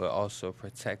 but also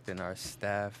protecting our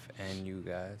staff and you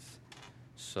guys.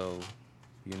 So,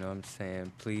 you know what I'm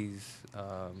saying? Please,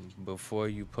 before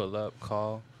you pull up,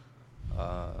 call.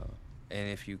 And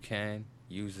if you can,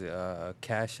 use a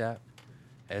Cash App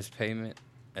as payment,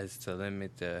 as to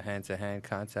limit the hand-to-hand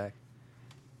contact.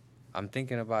 I'm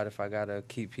thinking about if I got to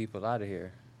keep people out of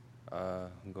here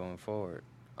going forward,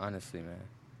 honestly, man.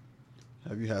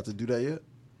 Have you had to do that yet?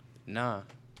 Nah,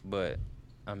 but,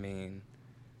 I mean,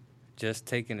 just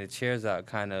taking the chairs out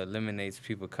kind of eliminates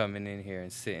people coming in here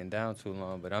and sitting down too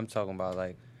long. But I'm talking about,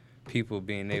 like, people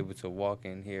being able to walk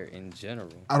in here in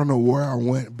general. I don't know where I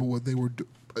went, but what they were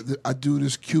I do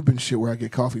this Cuban shit where I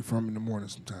get coffee from in the morning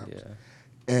sometimes. Yeah.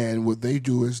 And what they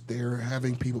do is they're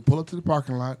having people pull up to the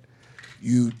parking lot.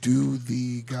 You do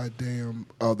the goddamn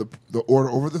the order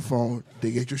over the phone.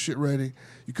 They get your shit ready.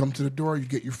 You come to the door. You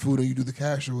get your food and you do the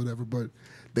cash or whatever. But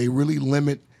they really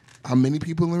limit how many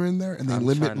people are in there, and they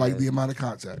limit like the amount of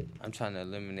contact. I'm trying to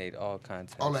eliminate all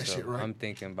contact. All that shit, right? I'm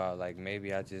thinking about like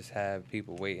maybe I just have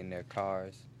people wait in their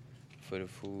cars for the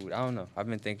food. I don't know. I've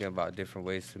been thinking about different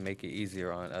ways to make it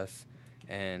easier on us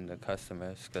and the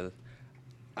customers, because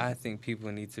I think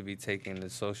people need to be taking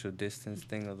the social distance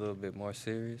thing a little bit more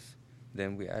serious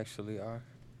than we actually are.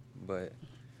 But,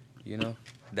 you know,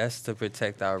 that's to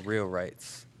protect our real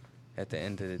rights at the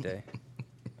end of the day.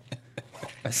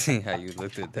 I seen how you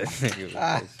looked at that nigga with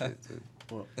that shit,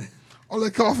 too. All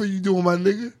that coffee you doing, my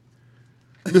nigga?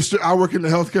 Mister, I work in the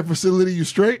healthcare facility. You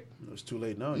straight? It's too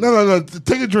late now. No.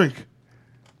 Take a drink.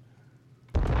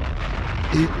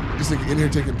 This nigga in here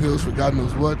taking pills for God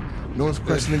knows what. No one's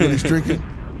questioning what he's drinking.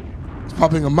 He's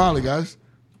popping a Molly, guys.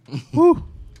 Woo.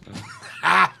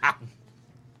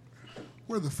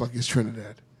 Where the fuck is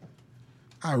Trinidad?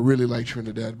 I really like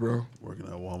Trinidad, bro. Working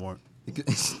at Walmart.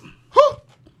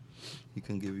 He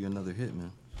couldn't give you another hit,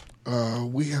 man.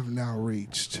 We have now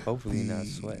reached Hopefully the not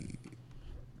sweating.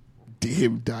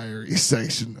 Damn diary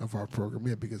section of our program.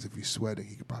 Yeah, because if he's sweating,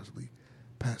 he could possibly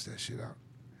pass that shit out.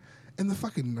 And the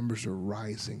fucking numbers are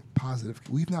rising. Positive.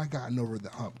 We've not gotten over the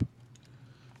hump.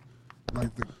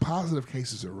 Like, the positive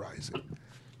cases are rising.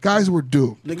 Guys, we're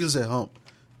due. Niggas said hump.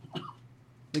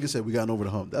 Niggas said we gotten over the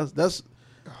hump. That's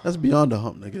beyond the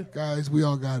hump, nigga. Guys, we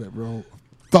all got it, bro.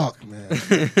 Fuck, man.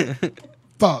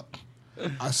 Fuck.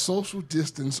 I social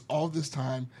distance all this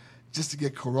time just to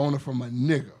get corona from my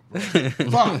nigga, bro.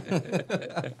 Fuck.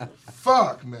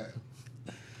 Fuck, man.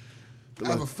 I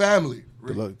have a family.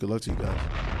 Good luck to you guys.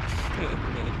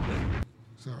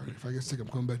 Sorry, if I get sick, I'm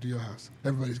coming back to your house.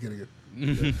 Everybody's getting it.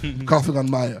 I'm coughing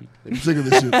on Maya. I'm sick of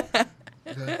this shit.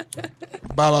 Okay?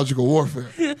 Biological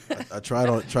warfare. I tried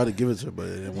to give it to her, but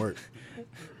it didn't work.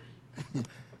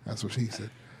 That's what she said.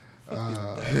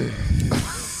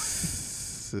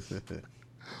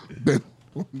 Ben,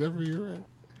 whenever you're ready.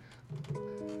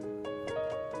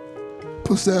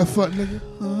 Pussy ass fuck nigga.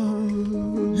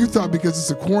 You thought because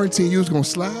it's a quarantine you was gonna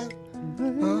slide?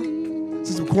 Huh?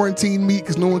 Since some quarantine meat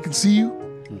because no one can see you?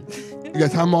 You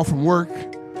got time off from work,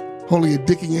 holding your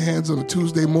dick in your hands on a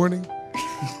Tuesday morning?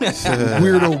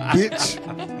 Weirdo bitch.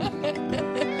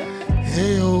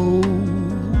 Hey-oh,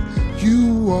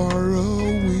 you are a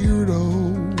weirdo.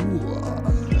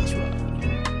 That's right.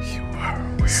 You are a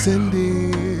weirdo.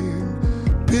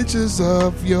 Sending pictures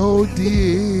of your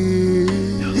dick.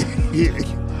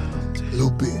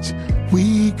 Little bitch,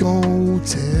 we gon'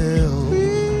 tell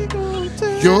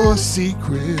your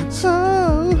secrets.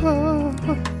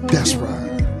 That's right.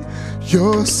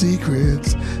 Your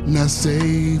secrets not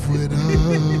safe with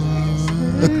us.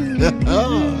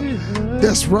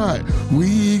 That's right.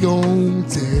 We gon'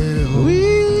 tell.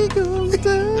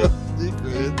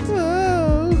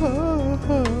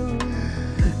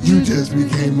 You just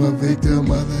became a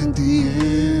victim of the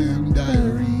DM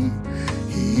diary.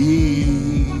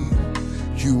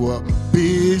 You a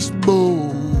bitch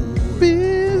boy.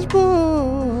 Bitch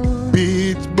boy.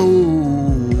 Bitch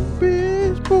boy.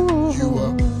 Bitch boy. You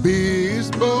a bitch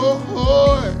boy.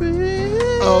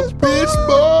 A bitch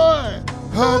boy.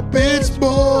 A bitch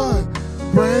boy.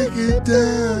 Break it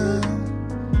down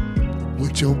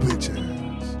with your bitch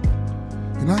ass.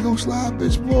 You're not gonna slide,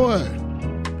 bitch boy.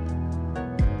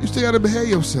 You still gotta behave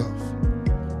yourself.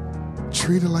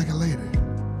 Treat her like a lady.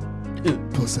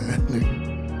 Pussy ass nigga.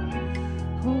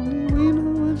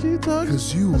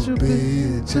 Cause you a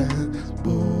bitch ass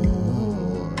boy.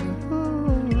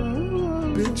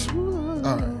 Bitch.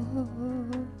 Alright.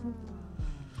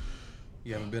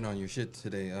 You haven't been on your shit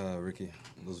today, Ricky.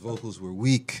 Those vocals were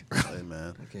weak. Hey,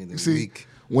 man. Okay, they're See, weak.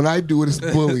 when I do it, it's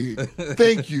bullying.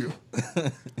 Thank you.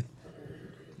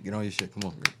 Get on your shit. Come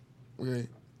on, Rick. Okay.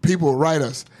 People write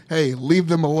us, hey, leave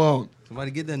them alone.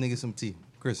 Somebody get that nigga some tea.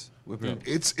 Chris, whip it up.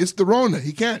 It's the Rona.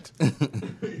 He can't.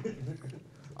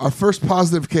 Our first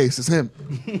positive case is him.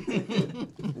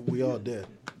 We all dead.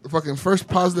 The fucking first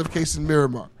positive case in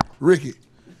Miramar. Ricky.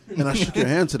 And I shook your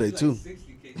hand today, too.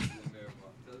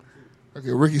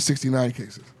 Okay, Ricky's 69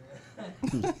 cases.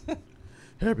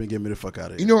 Hairpin, get me the fuck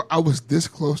out of here. You know, I was this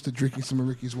close to drinking some of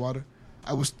Ricky's water.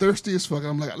 I was thirsty as fuck.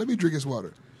 I'm like, let me drink his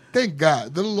water. Thank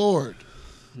God, the Lord.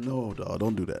 No, dog,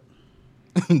 don't do that.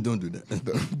 Don't do that.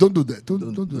 Don't do that. Don't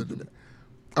do that.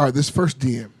 All right, this first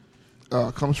DM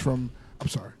comes from, I'm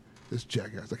sorry, this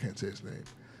jackass, I can't say his name.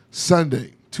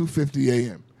 Sunday, 2:50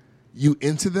 a.m. You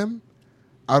into them?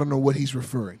 I don't know what he's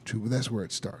referring to, but that's where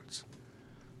it starts.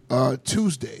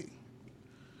 Tuesday,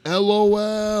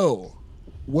 LOL.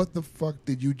 What the fuck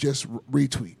did you just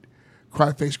retweet?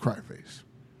 Cryface, cryface.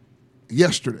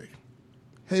 Yesterday,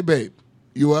 hey babe,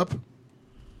 you up?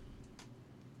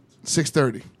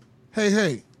 6:30.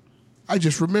 Hey, I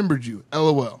just remembered you.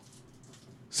 LOL.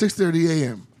 6:30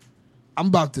 a.m. I'm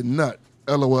about to nut.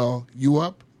 LOL. You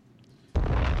up?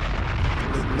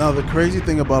 Now the crazy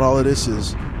thing about all of this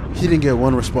is he didn't get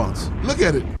one response. Look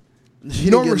at it. He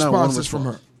No didn't get not one responses from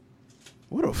her.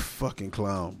 What a fucking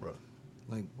clown, bro.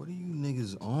 Like, what are you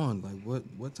niggas on? Like,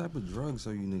 what type of drugs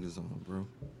are you niggas on, bro?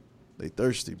 They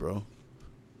thirsty, bro.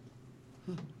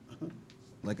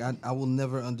 Like, I will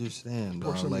never understand.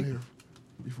 Pour some Like, in here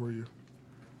before you.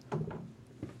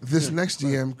 This next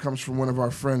DM comes from one of our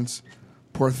friends.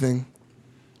 Poor thing.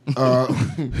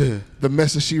 The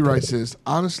message she writes is,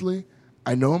 honestly,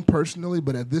 I know him personally,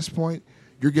 but at this point,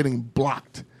 you're getting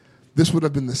blocked. This would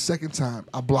have been the second time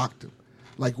I blocked him.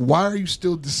 Like, why are you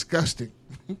still disgusting?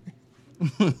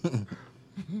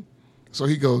 So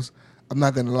he goes, I'm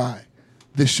not going to lie.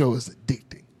 This show is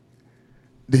addicting.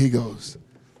 Then he goes,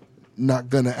 not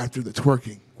gonna after the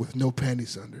twerking with no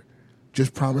panties under.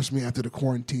 Just promise me after the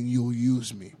quarantine you'll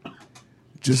use me.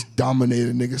 Just dominate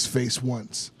a nigga's face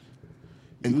once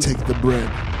and take the bread.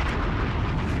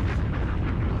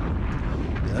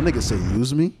 Yeah, that nigga say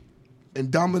use me?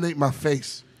 And dominate my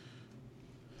face.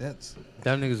 That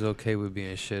nigga's okay with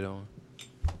being shit on.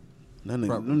 Them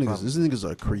niggas, these niggas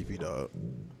are creepy, dog.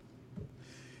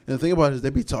 And the thing about it is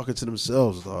they be talking to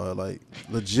themselves, dog. Like,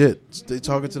 legit. They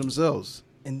talking to themselves.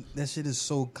 and that shit is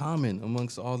so common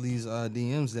amongst all these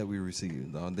DMs that we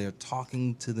receive, dog. They're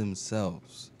talking to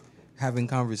themselves, having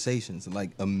conversations,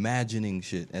 like imagining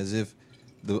shit as if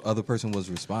the other person was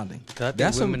responding.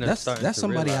 That's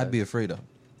somebody I'd be afraid of.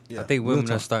 Yeah. I think women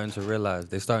are starting to realize.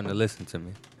 They're starting to listen to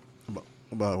me.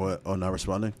 About what? Oh, not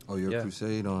responding? Oh, your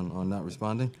crusade on not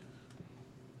responding?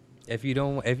 If you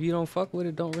don't fuck with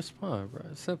it, don't respond, bro.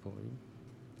 It's simple.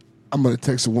 I'm gonna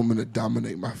text a woman to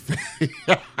dominate my face.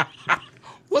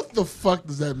 What the fuck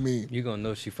does that mean? You gonna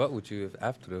know she fuck with you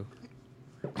after though.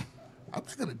 I'm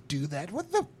not gonna do that. What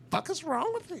the fuck is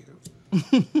wrong with you?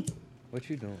 What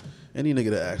you doing? Any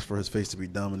nigga that asks for his face to be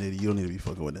dominated, you don't need to be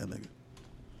fucking with that nigga.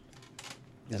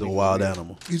 He's a wild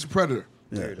animal. He's a predator.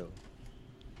 Yeah.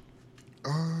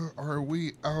 Are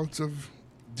we out of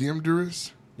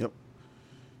Diemduris? Yep.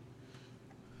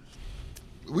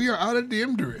 We are out of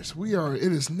Diemduris.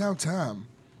 It is now time,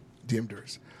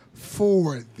 Diemduris,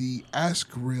 for the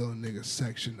Ask Real Nigga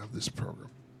section of this program.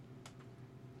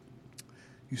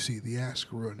 You see, the Ask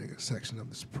Real Nigga section of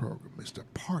this program is the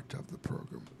part of the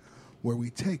program where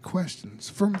we take questions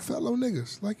from fellow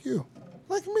niggas like you,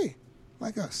 like me,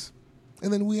 like us.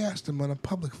 And then we ask them on a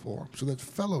public forum so that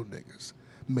fellow niggas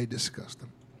may discuss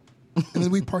them. And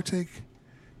then we partake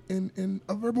in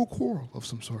a verbal quarrel of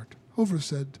some sort over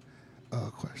said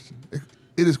question.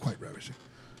 It is quite ravishing.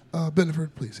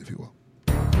 Beneford, please, if you will.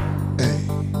 Hey.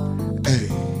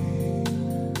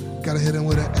 Gotta hit him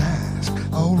with an ask.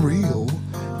 Oh, real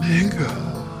nigga.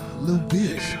 Little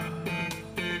bitch.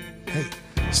 Hey.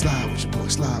 Slide with your boy,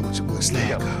 slide with your boy,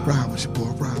 slide. Ride with your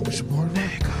boy, ride with your boy,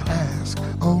 ride. Ask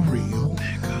a real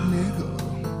nigga.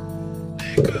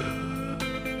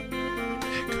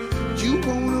 You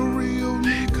want a real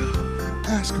nigga?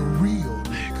 Ask a real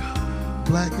nigga.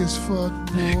 Black as fuck,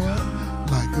 boy,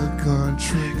 like a gun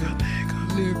trigger.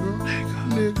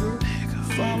 Nigga.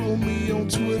 Follow me on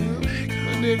Twitter.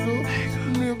 Nigga.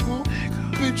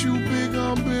 Bitch, you big,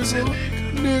 I'm bigger.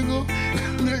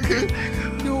 Nigga.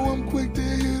 Know I'm quick to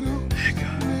hit her.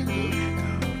 Nigga.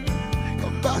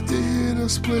 About to hit a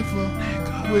spliffer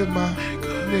with my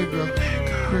nigga.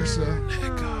 Chrissa.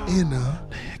 Inner.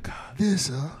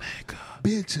 This'a.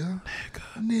 Bitcha.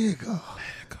 Nigga.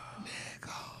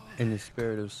 In the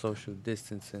spirit of social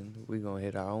distancing, we gonna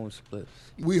hit our own splits.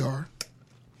 We are.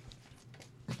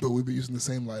 But we be using the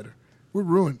same lighter. We're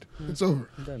ruined. It's over.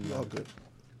 All good.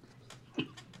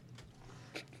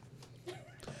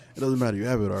 It doesn't matter. You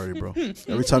have it already, bro.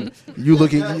 Every time you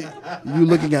looking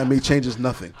at me changes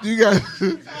nothing. You guys,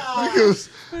 because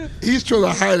he's trying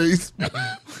to hide it. He's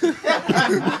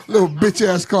little bitch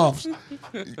ass coughs.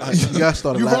 You guys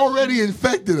started. You've already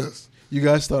infected us. You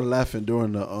guys started laughing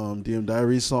during the DM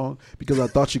Diaries song because I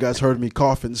thought you guys heard me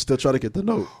coughing and still try to get the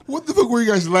note. What the fuck were you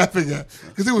guys laughing at?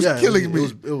 Because it was killing me.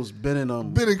 It was Ben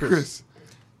and Chris.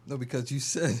 No, because you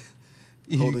said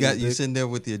you sitting there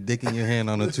with your dick in your hand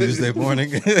on a Tuesday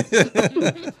morning.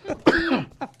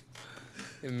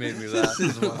 It made me laugh.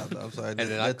 I'm sorry. And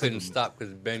then I couldn't stop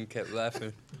because Ben kept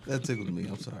laughing. That tickled me.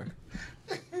 I'm sorry.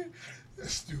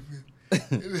 That's stupid.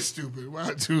 It is stupid. Why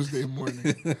on Tuesday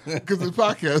morning? Because the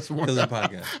podcast morning. Because of the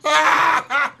podcast.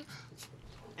 I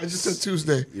just said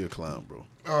Tuesday. You're a clown, bro.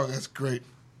 Oh, that's great.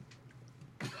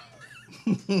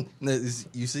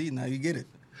 You see? Now you get it.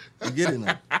 You get it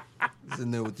now.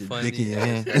 Sitting there with your Funny dick in your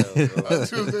hand. as hell, bro. On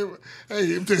Tuesday. Hey,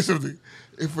 let me tell you something.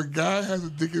 If a guy has a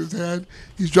dick in his hand,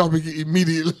 he's dropping it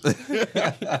immediately.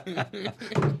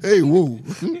 Hey, whoa.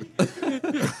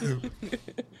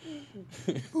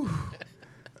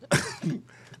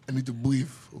 I need to breathe.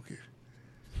 Okay.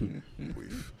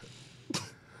 Breathe.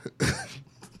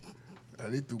 I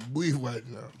need to breathe right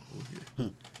now.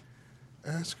 Okay.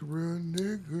 Ask a real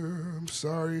nigga. I'm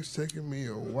sorry it's taking me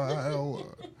a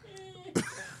while.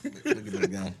 Look at this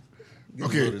guy.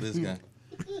 Okay. Go to this guy.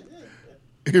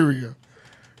 Here we go.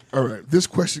 All right. This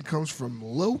question comes from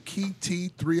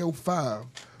LowKeyT305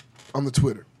 on the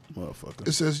Twitter. Motherfucker.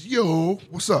 It says, yo,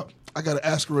 what's up? I got to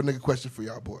ask her a nigga question for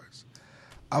y'all boys.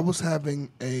 I was having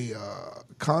a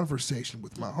conversation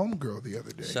with my homegirl the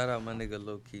other day. Shout out my nigga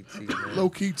Low Key T, man. Low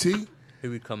Key T. He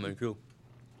be coming through.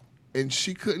 And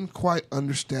she couldn't quite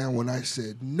understand when I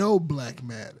said, no black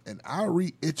man. And I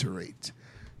reiterate,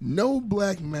 no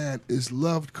black man is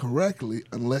loved correctly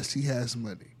unless he has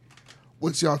money.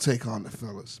 What's y'all take on it,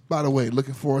 fellas? By the way,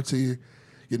 looking forward to your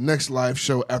next live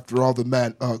show after all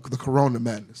the Corona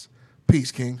madness.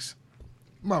 Peace, Kings.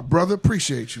 My brother,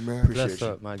 appreciate you, man. Bless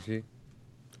up, my G.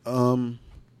 I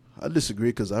disagree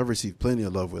because I've received plenty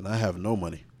of love when I have no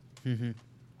money. Mm-hmm.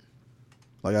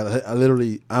 Like I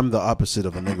literally, I'm the opposite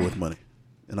of a nigga with money,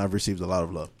 and I've received a lot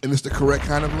of love. And it's the correct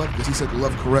kind of love because he said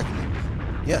love correctly.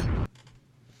 Yeah.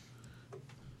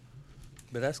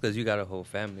 But that's because you got a whole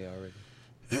family already.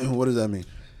 What does that mean?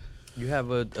 You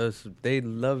have they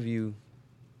love you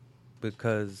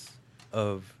because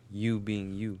of you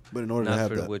being you. But in order not to have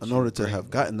for that, what in you order to bring. have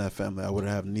gotten that family, I would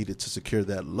have needed to secure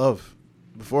that love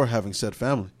before having said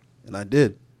family, and I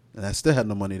did, and I still had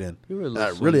no money then. You were a I little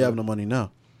really swindler. have no money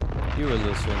now. You were a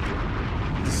little swindler.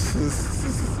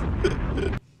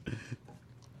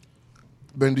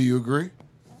 Ben, do you agree?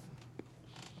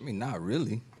 I mean, not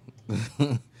really.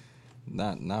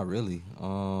 Not really.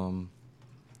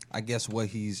 I guess what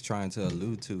he's trying to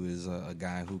allude to is a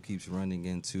guy who keeps running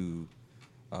into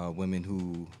women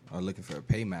who are looking for a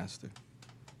paymaster.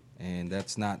 And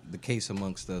that's not the case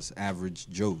amongst us average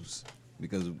Joes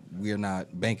because we're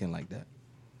not banking like that.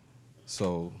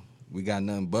 So we got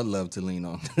nothing but love to lean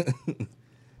on.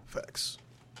 Facts.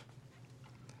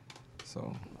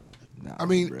 So, nah, I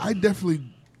mean, really. I definitely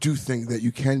do think that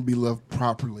you can be loved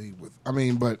properly but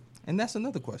And that's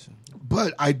another question.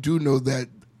 I do know that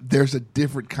there's a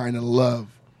different kind of love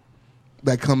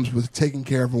that comes with taking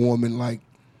care of a woman, like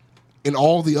in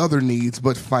all the other needs,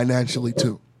 but financially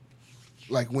too.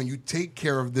 Like when you take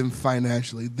care of them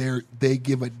financially, they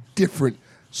give a different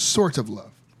sort of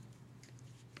love.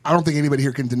 I don't think anybody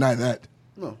here can deny that.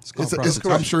 No,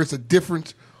 I'm sure it's a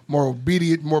different, more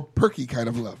obedient, more perky kind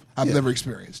of love. I've never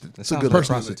experienced it. That sounds like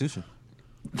personally. prostitution.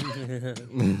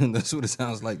 That's what it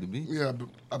sounds like to me. Yeah, but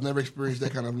I've never experienced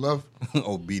that kind of love.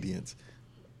 Obedience.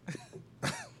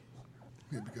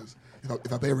 Yeah, because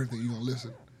if I pay everything, you're going to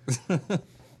listen.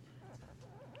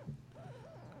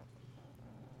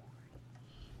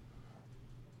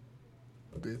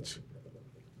 Bitch.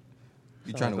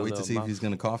 You trying to like a wait to little see if mouse. he's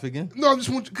going to cough again? No, I just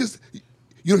want you, because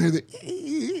you don't hear the...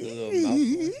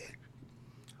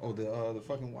 Oh, the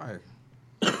fucking wire.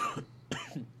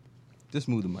 Just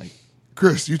move the mic.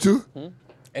 Chris, you too?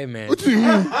 Hey, man. What you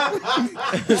mean?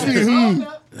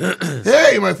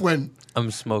 Hey, my friend.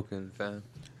 I'm smoking, fam.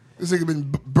 This nigga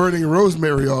been burning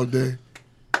rosemary all day.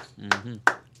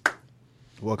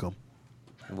 Welcome.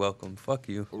 Welcome. Fuck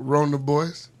you. Rona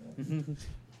boys.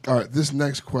 All right, this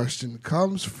next question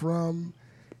comes from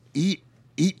Eat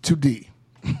to D.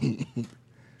 It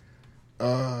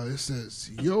says,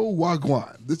 yo,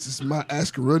 Wagwan. This is my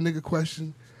Ask a Real Nigga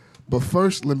question. But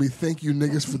first, let me thank you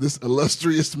niggas for this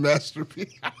illustrious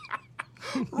masterpiece.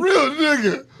 Real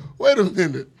nigga. Wait a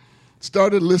minute.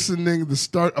 Started listening the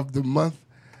start of the month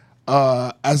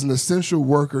as an essential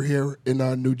worker here in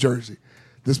New Jersey.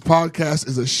 This podcast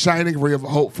is a shining ray of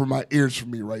hope for my ears for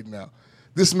me right now.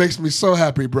 This makes me so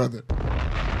happy, brother.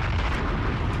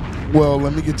 Well,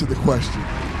 let me get to the question.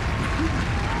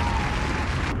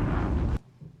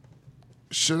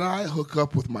 Should I hook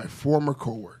up with my former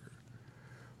coworker?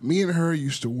 Me and her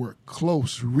used to work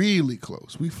close, really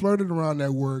close. We flirted around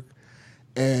at work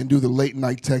and do the late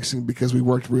night texting because we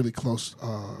worked really close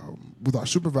with our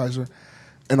supervisor.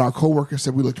 And our coworker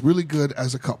said we looked really good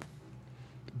as a couple.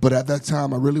 But at that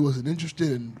time, I really wasn't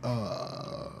interested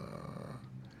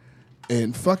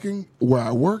in fucking where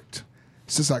I worked.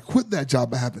 Since I quit that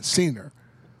job, I haven't seen her.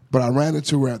 But I ran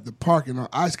into her at the park and our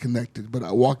eyes connected. But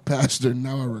I walked past her and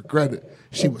now I regret it.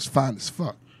 She was fine as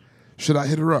fuck. Should I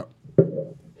hit her up?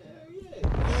 Hell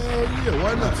yeah,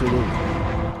 why not? Absolutely.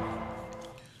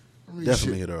 I mean,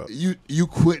 Definitely shit, hit her up. You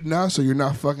quit now, so you're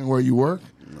not fucking where you work?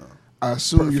 No. I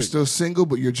assume you're Perfect. still single,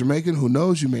 but you're Jamaican. Who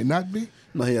knows? You may not be.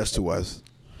 No, he has 2 wives.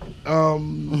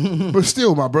 But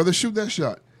still, my brother, shoot that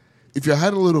shot. If you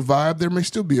had a little vibe, there may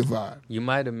still be a vibe. You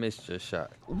might have missed your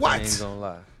shot. What? I ain't gonna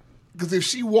lie. Because if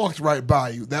she walked right by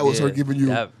you, that was her Yeah, giving you.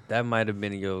 that might have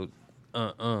been your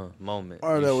moment.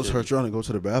 Or You that was her should've- trying to go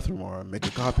to the bathroom or make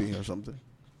a copy or something.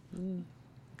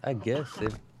 I guess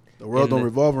if The world In don't the-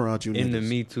 revolve around you in the niggas.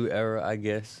 Me Too era, I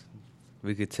guess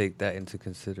we could take that into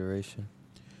consideration.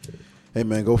 Hey,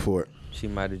 man, go for it. She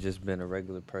might have just been a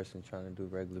regular person trying to do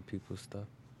regular people stuff.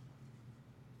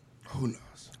 Who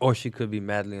knows? Or she could be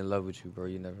madly in love with you, bro.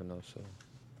 You never know. So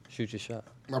shoot your shot.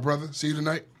 My brother, see you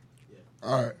tonight?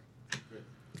 All right.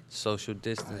 Social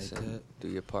distancing. Do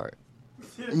your part.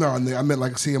 No, I meant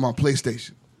like see him on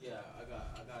PlayStation. Yeah, I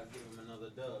gotta give him another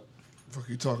dub. Fuck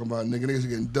you talking about, nigga? Niggas are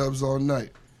getting dubs all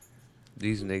night.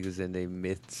 These niggas in their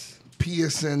myths.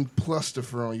 PSN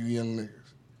Plustifer on you young niggas.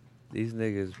 These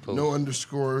niggas post No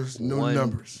underscores, no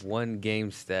numbers. One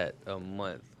game stat a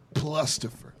month.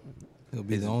 Plustifer. He'll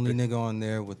be the only nigga on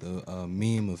there with a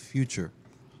meme of Future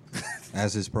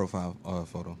as his profile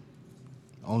photo.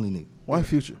 Only nigga. Why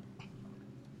Future?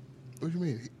 What do you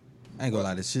mean? I ain't gonna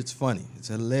lie, this shit's funny. It's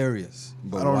hilarious.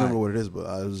 But I don't why? remember what it is, but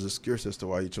I was just curious as to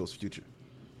why you chose Future.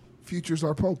 Future's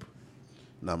our Pope.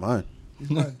 Not mine. He's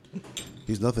mine.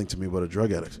 He's nothing to me but a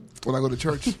drug addict. When I go to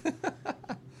church.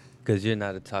 Because you're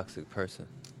not a toxic person.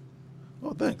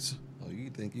 Oh, thanks. Oh, you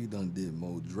think you done did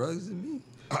more drugs than me?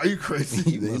 Are you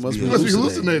crazy? You He must You be must be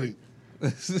hallucinating.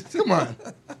 hallucinating. Come on.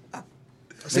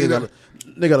 See They that?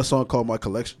 got a song called My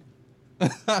Collection.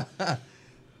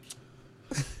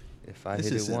 If I This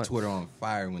hit shit it set once, Twitter on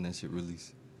fire when that shit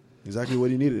released. Exactly what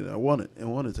he needed. I wanted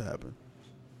to happen.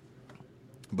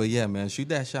 But yeah, man, shoot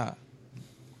that shot.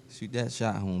 Shoot that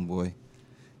shot, homeboy.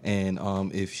 And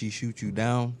if she shoots you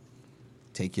down,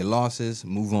 take your losses,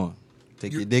 move on.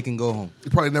 Take your dick and go home.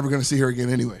 You're probably never going to see her again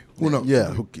anyway. Who knows?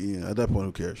 Yeah, at that point,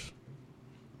 who cares?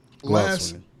 Go out Last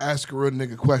swinging. Ask a Real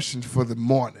Nigga question for the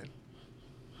morning.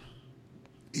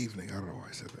 Evening. I don't know why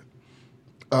I said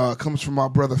that. Comes from my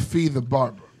brother Fee the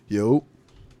Barber. Yo,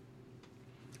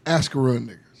 Ask a Real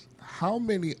Niggas. How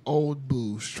many old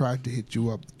boos tried to hit you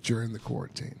up during the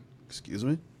quarantine? excuse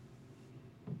me?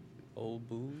 old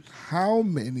booze. How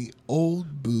many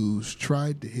old boos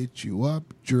tried to hit you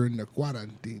up during the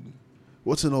quarantine?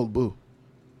 What's an old boo?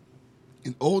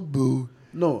 An old boo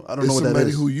No, I don't is know what that somebody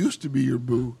is. who used to be your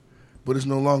boo, but is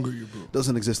no longer your boo.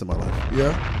 Doesn't exist in my life.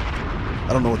 Yeah?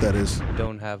 I don't know what that is.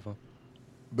 Don't have them.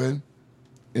 Ben?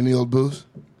 Any old boos?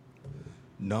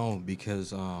 No,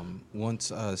 because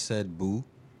once said boo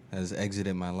has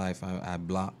exited my life, I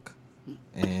block.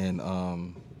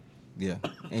 And yeah,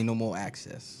 ain't no more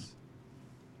access.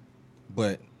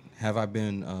 But have I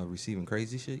been receiving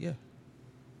crazy shit? Yeah.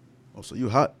 Oh, so you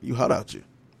hot? You hot out you?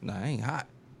 Nah, I ain't hot.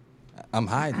 I'm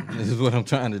hiding. This is what I'm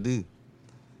trying to do.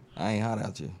 I ain't hot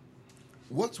out here.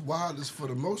 What's wild is for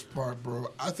the most part, bro,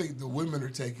 I think the women are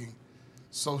taking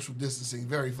social distancing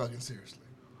very fucking seriously.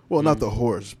 Well, not the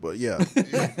whores, but yeah.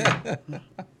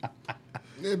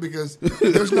 Yeah, because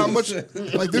there's not much.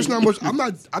 I'm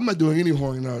not doing any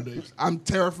whoring nowadays. I'm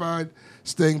terrified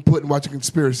staying put and watching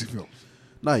conspiracy films.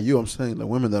 Not you. I'm saying the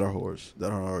women that are whores,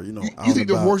 that are You, out you think and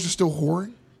the about. whores are still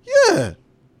whoring? Yeah,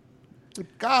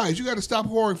 Guys, you got to stop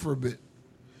whoring for a bit.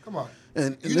 Come on.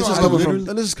 and You this know is I coming literally- from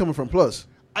and this is coming from Plus.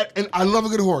 I love a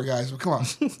good whore, guys. But come on,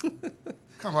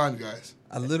 come on, guys.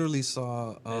 I literally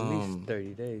saw At least 30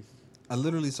 days. I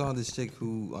literally saw this chick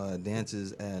who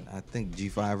dances at I think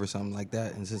G5 or something like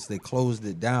that, and since they closed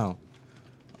it down,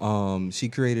 she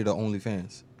created a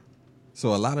OnlyFans.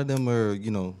 So a lot of them are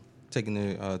taking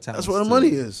their talents. That's where the to money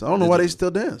is. I don't know why they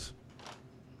digital. still dance.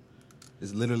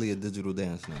 It's literally a digital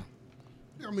dance now.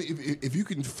 I mean, if you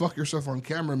can fuck yourself on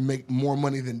camera and make more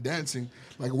money than dancing,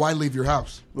 like why leave your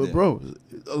house? But Yeah. bro,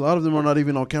 a lot of them are not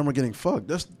even on camera getting fucked.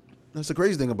 That's the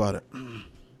crazy thing about it.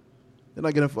 They're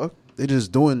not getting fucked. They're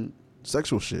just doing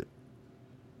sexual shit,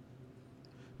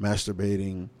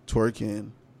 masturbating,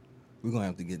 twerking. We're gonna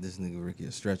have to get this nigga Ricky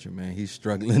a stretcher, man. He's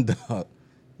struggling, dog.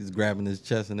 He's grabbing his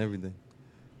chest and everything.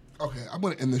 Okay, I'm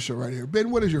gonna end this show right here. Ben,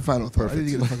 what is your final thought? I need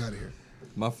to get the fuck out of here.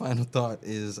 My final thought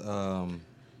is,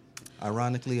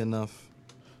 ironically enough,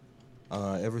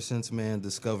 ever since man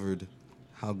discovered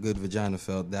how good vagina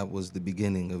felt, that was the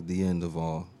beginning of the end of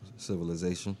all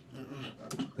civilization.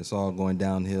 It's all going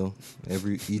downhill.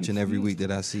 Each and every week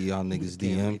that I see y'all niggas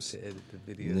DMs,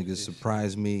 you niggas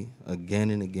surprise me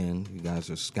again and again. You guys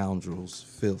are scoundrels,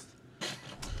 filth.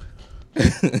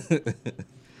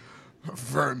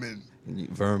 Vermin.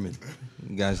 Vermin.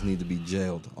 You guys need to be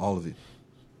jailed, all of you.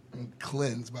 And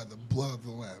cleansed by the blood of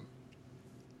the Lamb.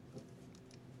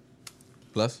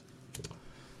 Plus?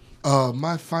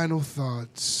 My final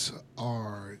thoughts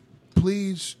are,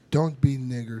 please don't be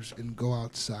niggers and go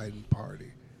outside and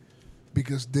party.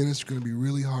 Because then it's going to be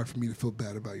really hard for me to feel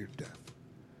bad about your death.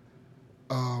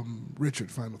 Richard,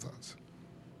 final thoughts.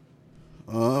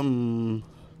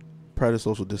 Practice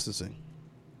social distancing.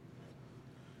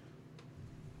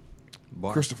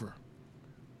 Bar. Christopher.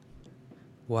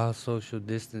 While social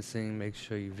distancing, make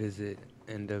sure you visit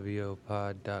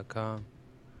nwopod.com.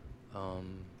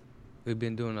 We've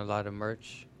been doing a lot of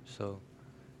merch, so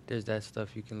there's that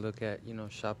stuff you can look at,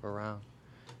 shop around.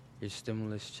 Your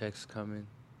stimulus checks coming.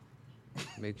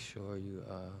 Make sure you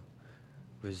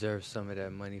reserve some of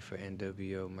that money for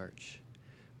NWO merch,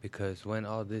 because when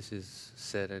all this is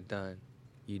said and done,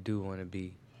 you do want to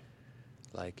be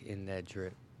like in that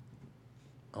drip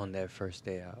on that first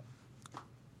day out.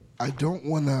 I don't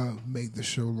want to make the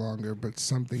show longer, but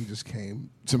something just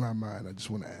came to my mind. I just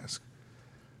want to ask.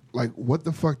 Like, what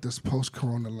the fuck does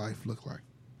post-corona life look like?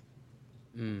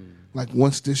 Like,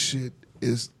 once this shit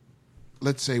is,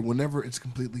 let's say, whenever it's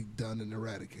completely done and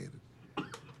eradicated.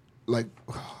 Like,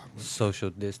 Social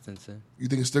distancing. You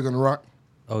think it's still going to rock?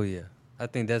 Oh, yeah. I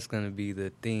think that's going to be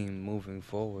the theme moving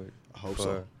forward. I hope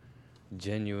so.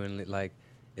 Genuinely, like,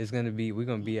 we're going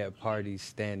to be at parties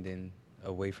standing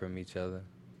away from each other.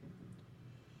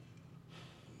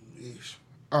 Yeesh.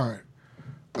 All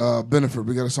right. Benefit,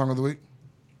 we got a song of the week?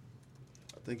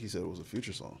 I think he said it was a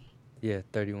Future song. Yeah,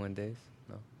 31 days.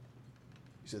 No.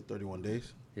 He said 31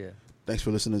 days? Yeah. Thanks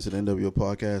for listening to the NWO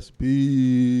podcast.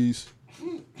 Peace. There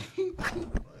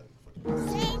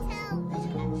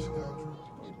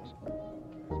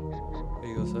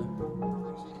you go, sir.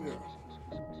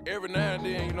 Every now and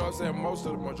then, you know what I'm saying, most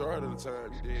of the majority of the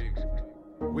time, you dig,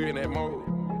 we in that mode.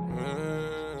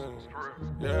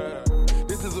 Yeah.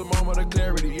 This is a moment of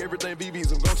clarity. Everything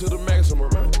BB's, I'm going to the maximum,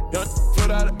 man. Young,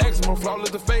 float out of eczema, flawless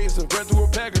the face, and ran through a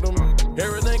pack of them.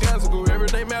 Everything classical,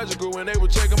 everything magical. When they were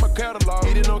checking my catalog,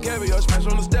 eating no caviar, smash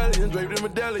on the stallion, draped in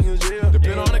medallions, yeah.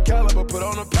 Depend on the caliber, put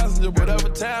on the passenger, whatever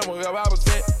time, wherever I was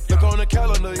at. Look on the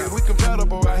calendar, if we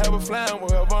compatible, I have a flying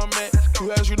wherever I'm at.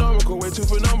 Too astronomical, way too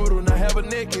phenomenal, not have a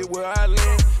naked where I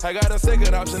land. I got a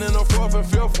second option and a fourth and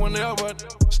fifth whenever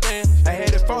stand. I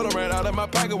had it falling right out of my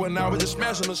pocket when I was just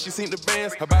smashing her. She seen the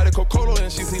bands. I buy the Coca-Cola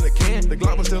and she seen the can. The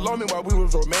Glock was still on me while we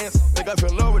was romance. Think I fell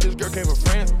in love with this girl, came from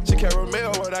France. She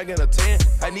caramel when I get a 10.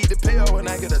 I need to pay her when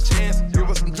I get a chance. Give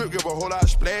her some drip, give her a whole lot of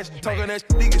splash. Talking that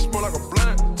shit, get smell like a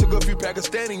blunt. Took a few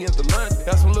Pakistani into lunch.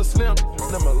 Got some little slim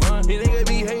in my lunch. He nigga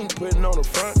be hating, putting on the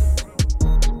front.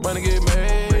 Money get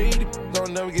made,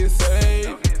 don't never get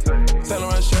saved. Selling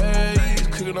my shades,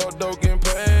 cooking up dope, getting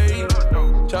paid.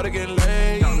 Try to get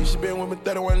laid, she been with me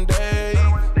 31 days.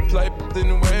 Like in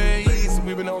the ways,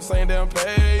 we been on the same damn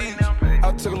page.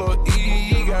 I took a little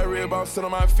E, got red box sit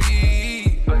on my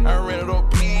feet. I ran it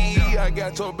up P, I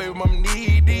got your baby mama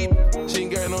knee deep. She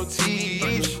ain't got no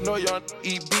teeth, she know y'all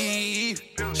eat beef.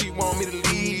 She want me to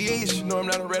leave, she know I'm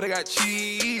not a red, I got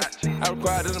cheese. I was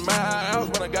quiet in my house,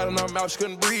 when I got in her mouth, she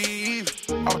couldn't breathe.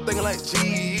 I was thinking like,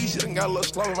 geez, she done got a little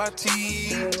slow in my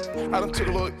teeth. I done took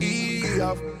a little E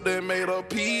off, then made a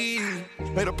P.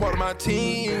 Made a part of my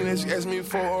team, and she asked me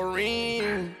for a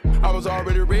ring. I was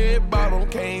already red bottom,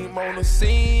 came on the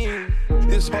scene.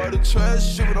 It's hard to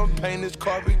trust you, but I'm painting this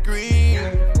carpet green.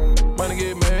 Money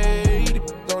get made,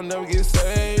 don't never get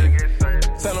saved.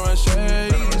 Selling my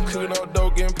shades, cooking up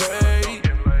dope, getting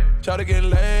paid. Try to get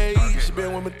laid, she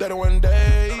been with me 31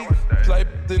 days. Like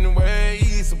in the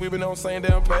ways, we been on the same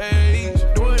damn page.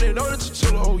 Doing it on the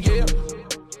chinchilla, oh yeah.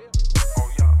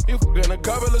 If we're gonna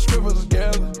couple of strippers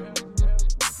together.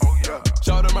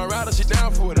 Shout out my rider, she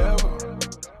down for whatever.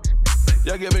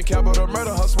 Y'all giving capital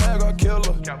murder, her swag or kill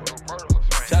her.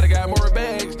 Shot got more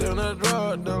bags than a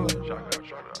drug dealer.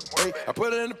 Hey, I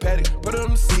put it in the paddock, put it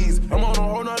on the seas. I'm on a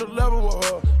whole nother level with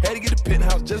her. Had to get a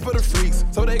penthouse just for the freaks,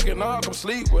 so they can all come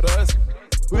sleep with us.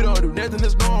 We don't do nothing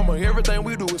that's normal, everything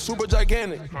we do is super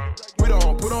gigantic. We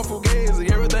don't put on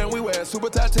fugazi, everything we wear is super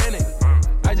Titanic.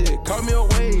 I just caught me a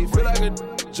wave, feel like a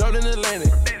jumped in the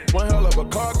Atlantic. One hell of a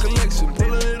car collection,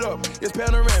 pulling it up, it's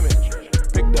panoramic.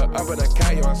 Picked her up at a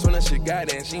kayak, soon as she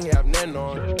got in, she ain't have nothing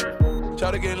on.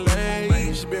 Try to get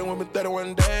laid, she been with me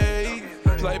 31 days.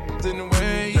 Like in the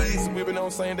ways, we been on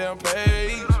the same damn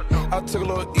page. I took a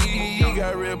little E,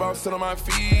 got red ball sit on my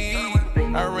feet.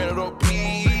 I ran it up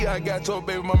P, I got your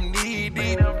baby mama need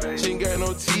it. She ain't got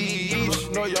no teeth, she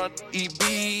know y'all eat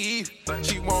beef.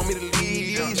 She want me to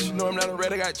leave, she know I'm not a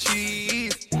red, I got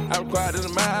cheese. I'm quiet in the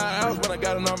mouth, when I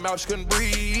got in her mouth, she couldn't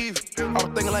breathe. I was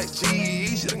thinking like,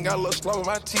 geez, she done got a little slow in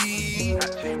my teeth.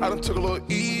 I done took a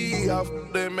little E, I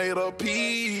then made her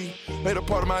P. Made her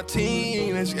part of my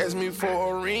team, and she asked me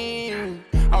for a ring.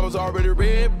 I was already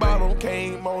red bottom,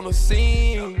 came on the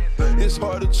scene. It's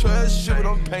hard to trust you, but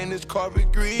I'm painting this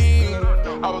carpet green.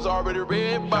 I was already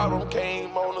red bottom,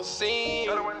 came on the scene.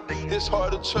 It's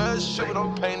hard to trust you, but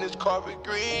I'm painting this carpet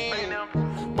green.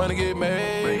 Money get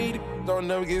made, don't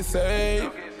never get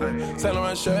saved. Selling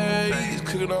my shades,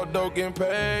 cooking up dope, getting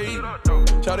paid.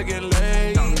 Try to get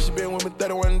laid, she been with me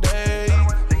 31 days.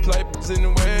 Like in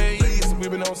the ways, we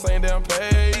been on the same damn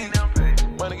page.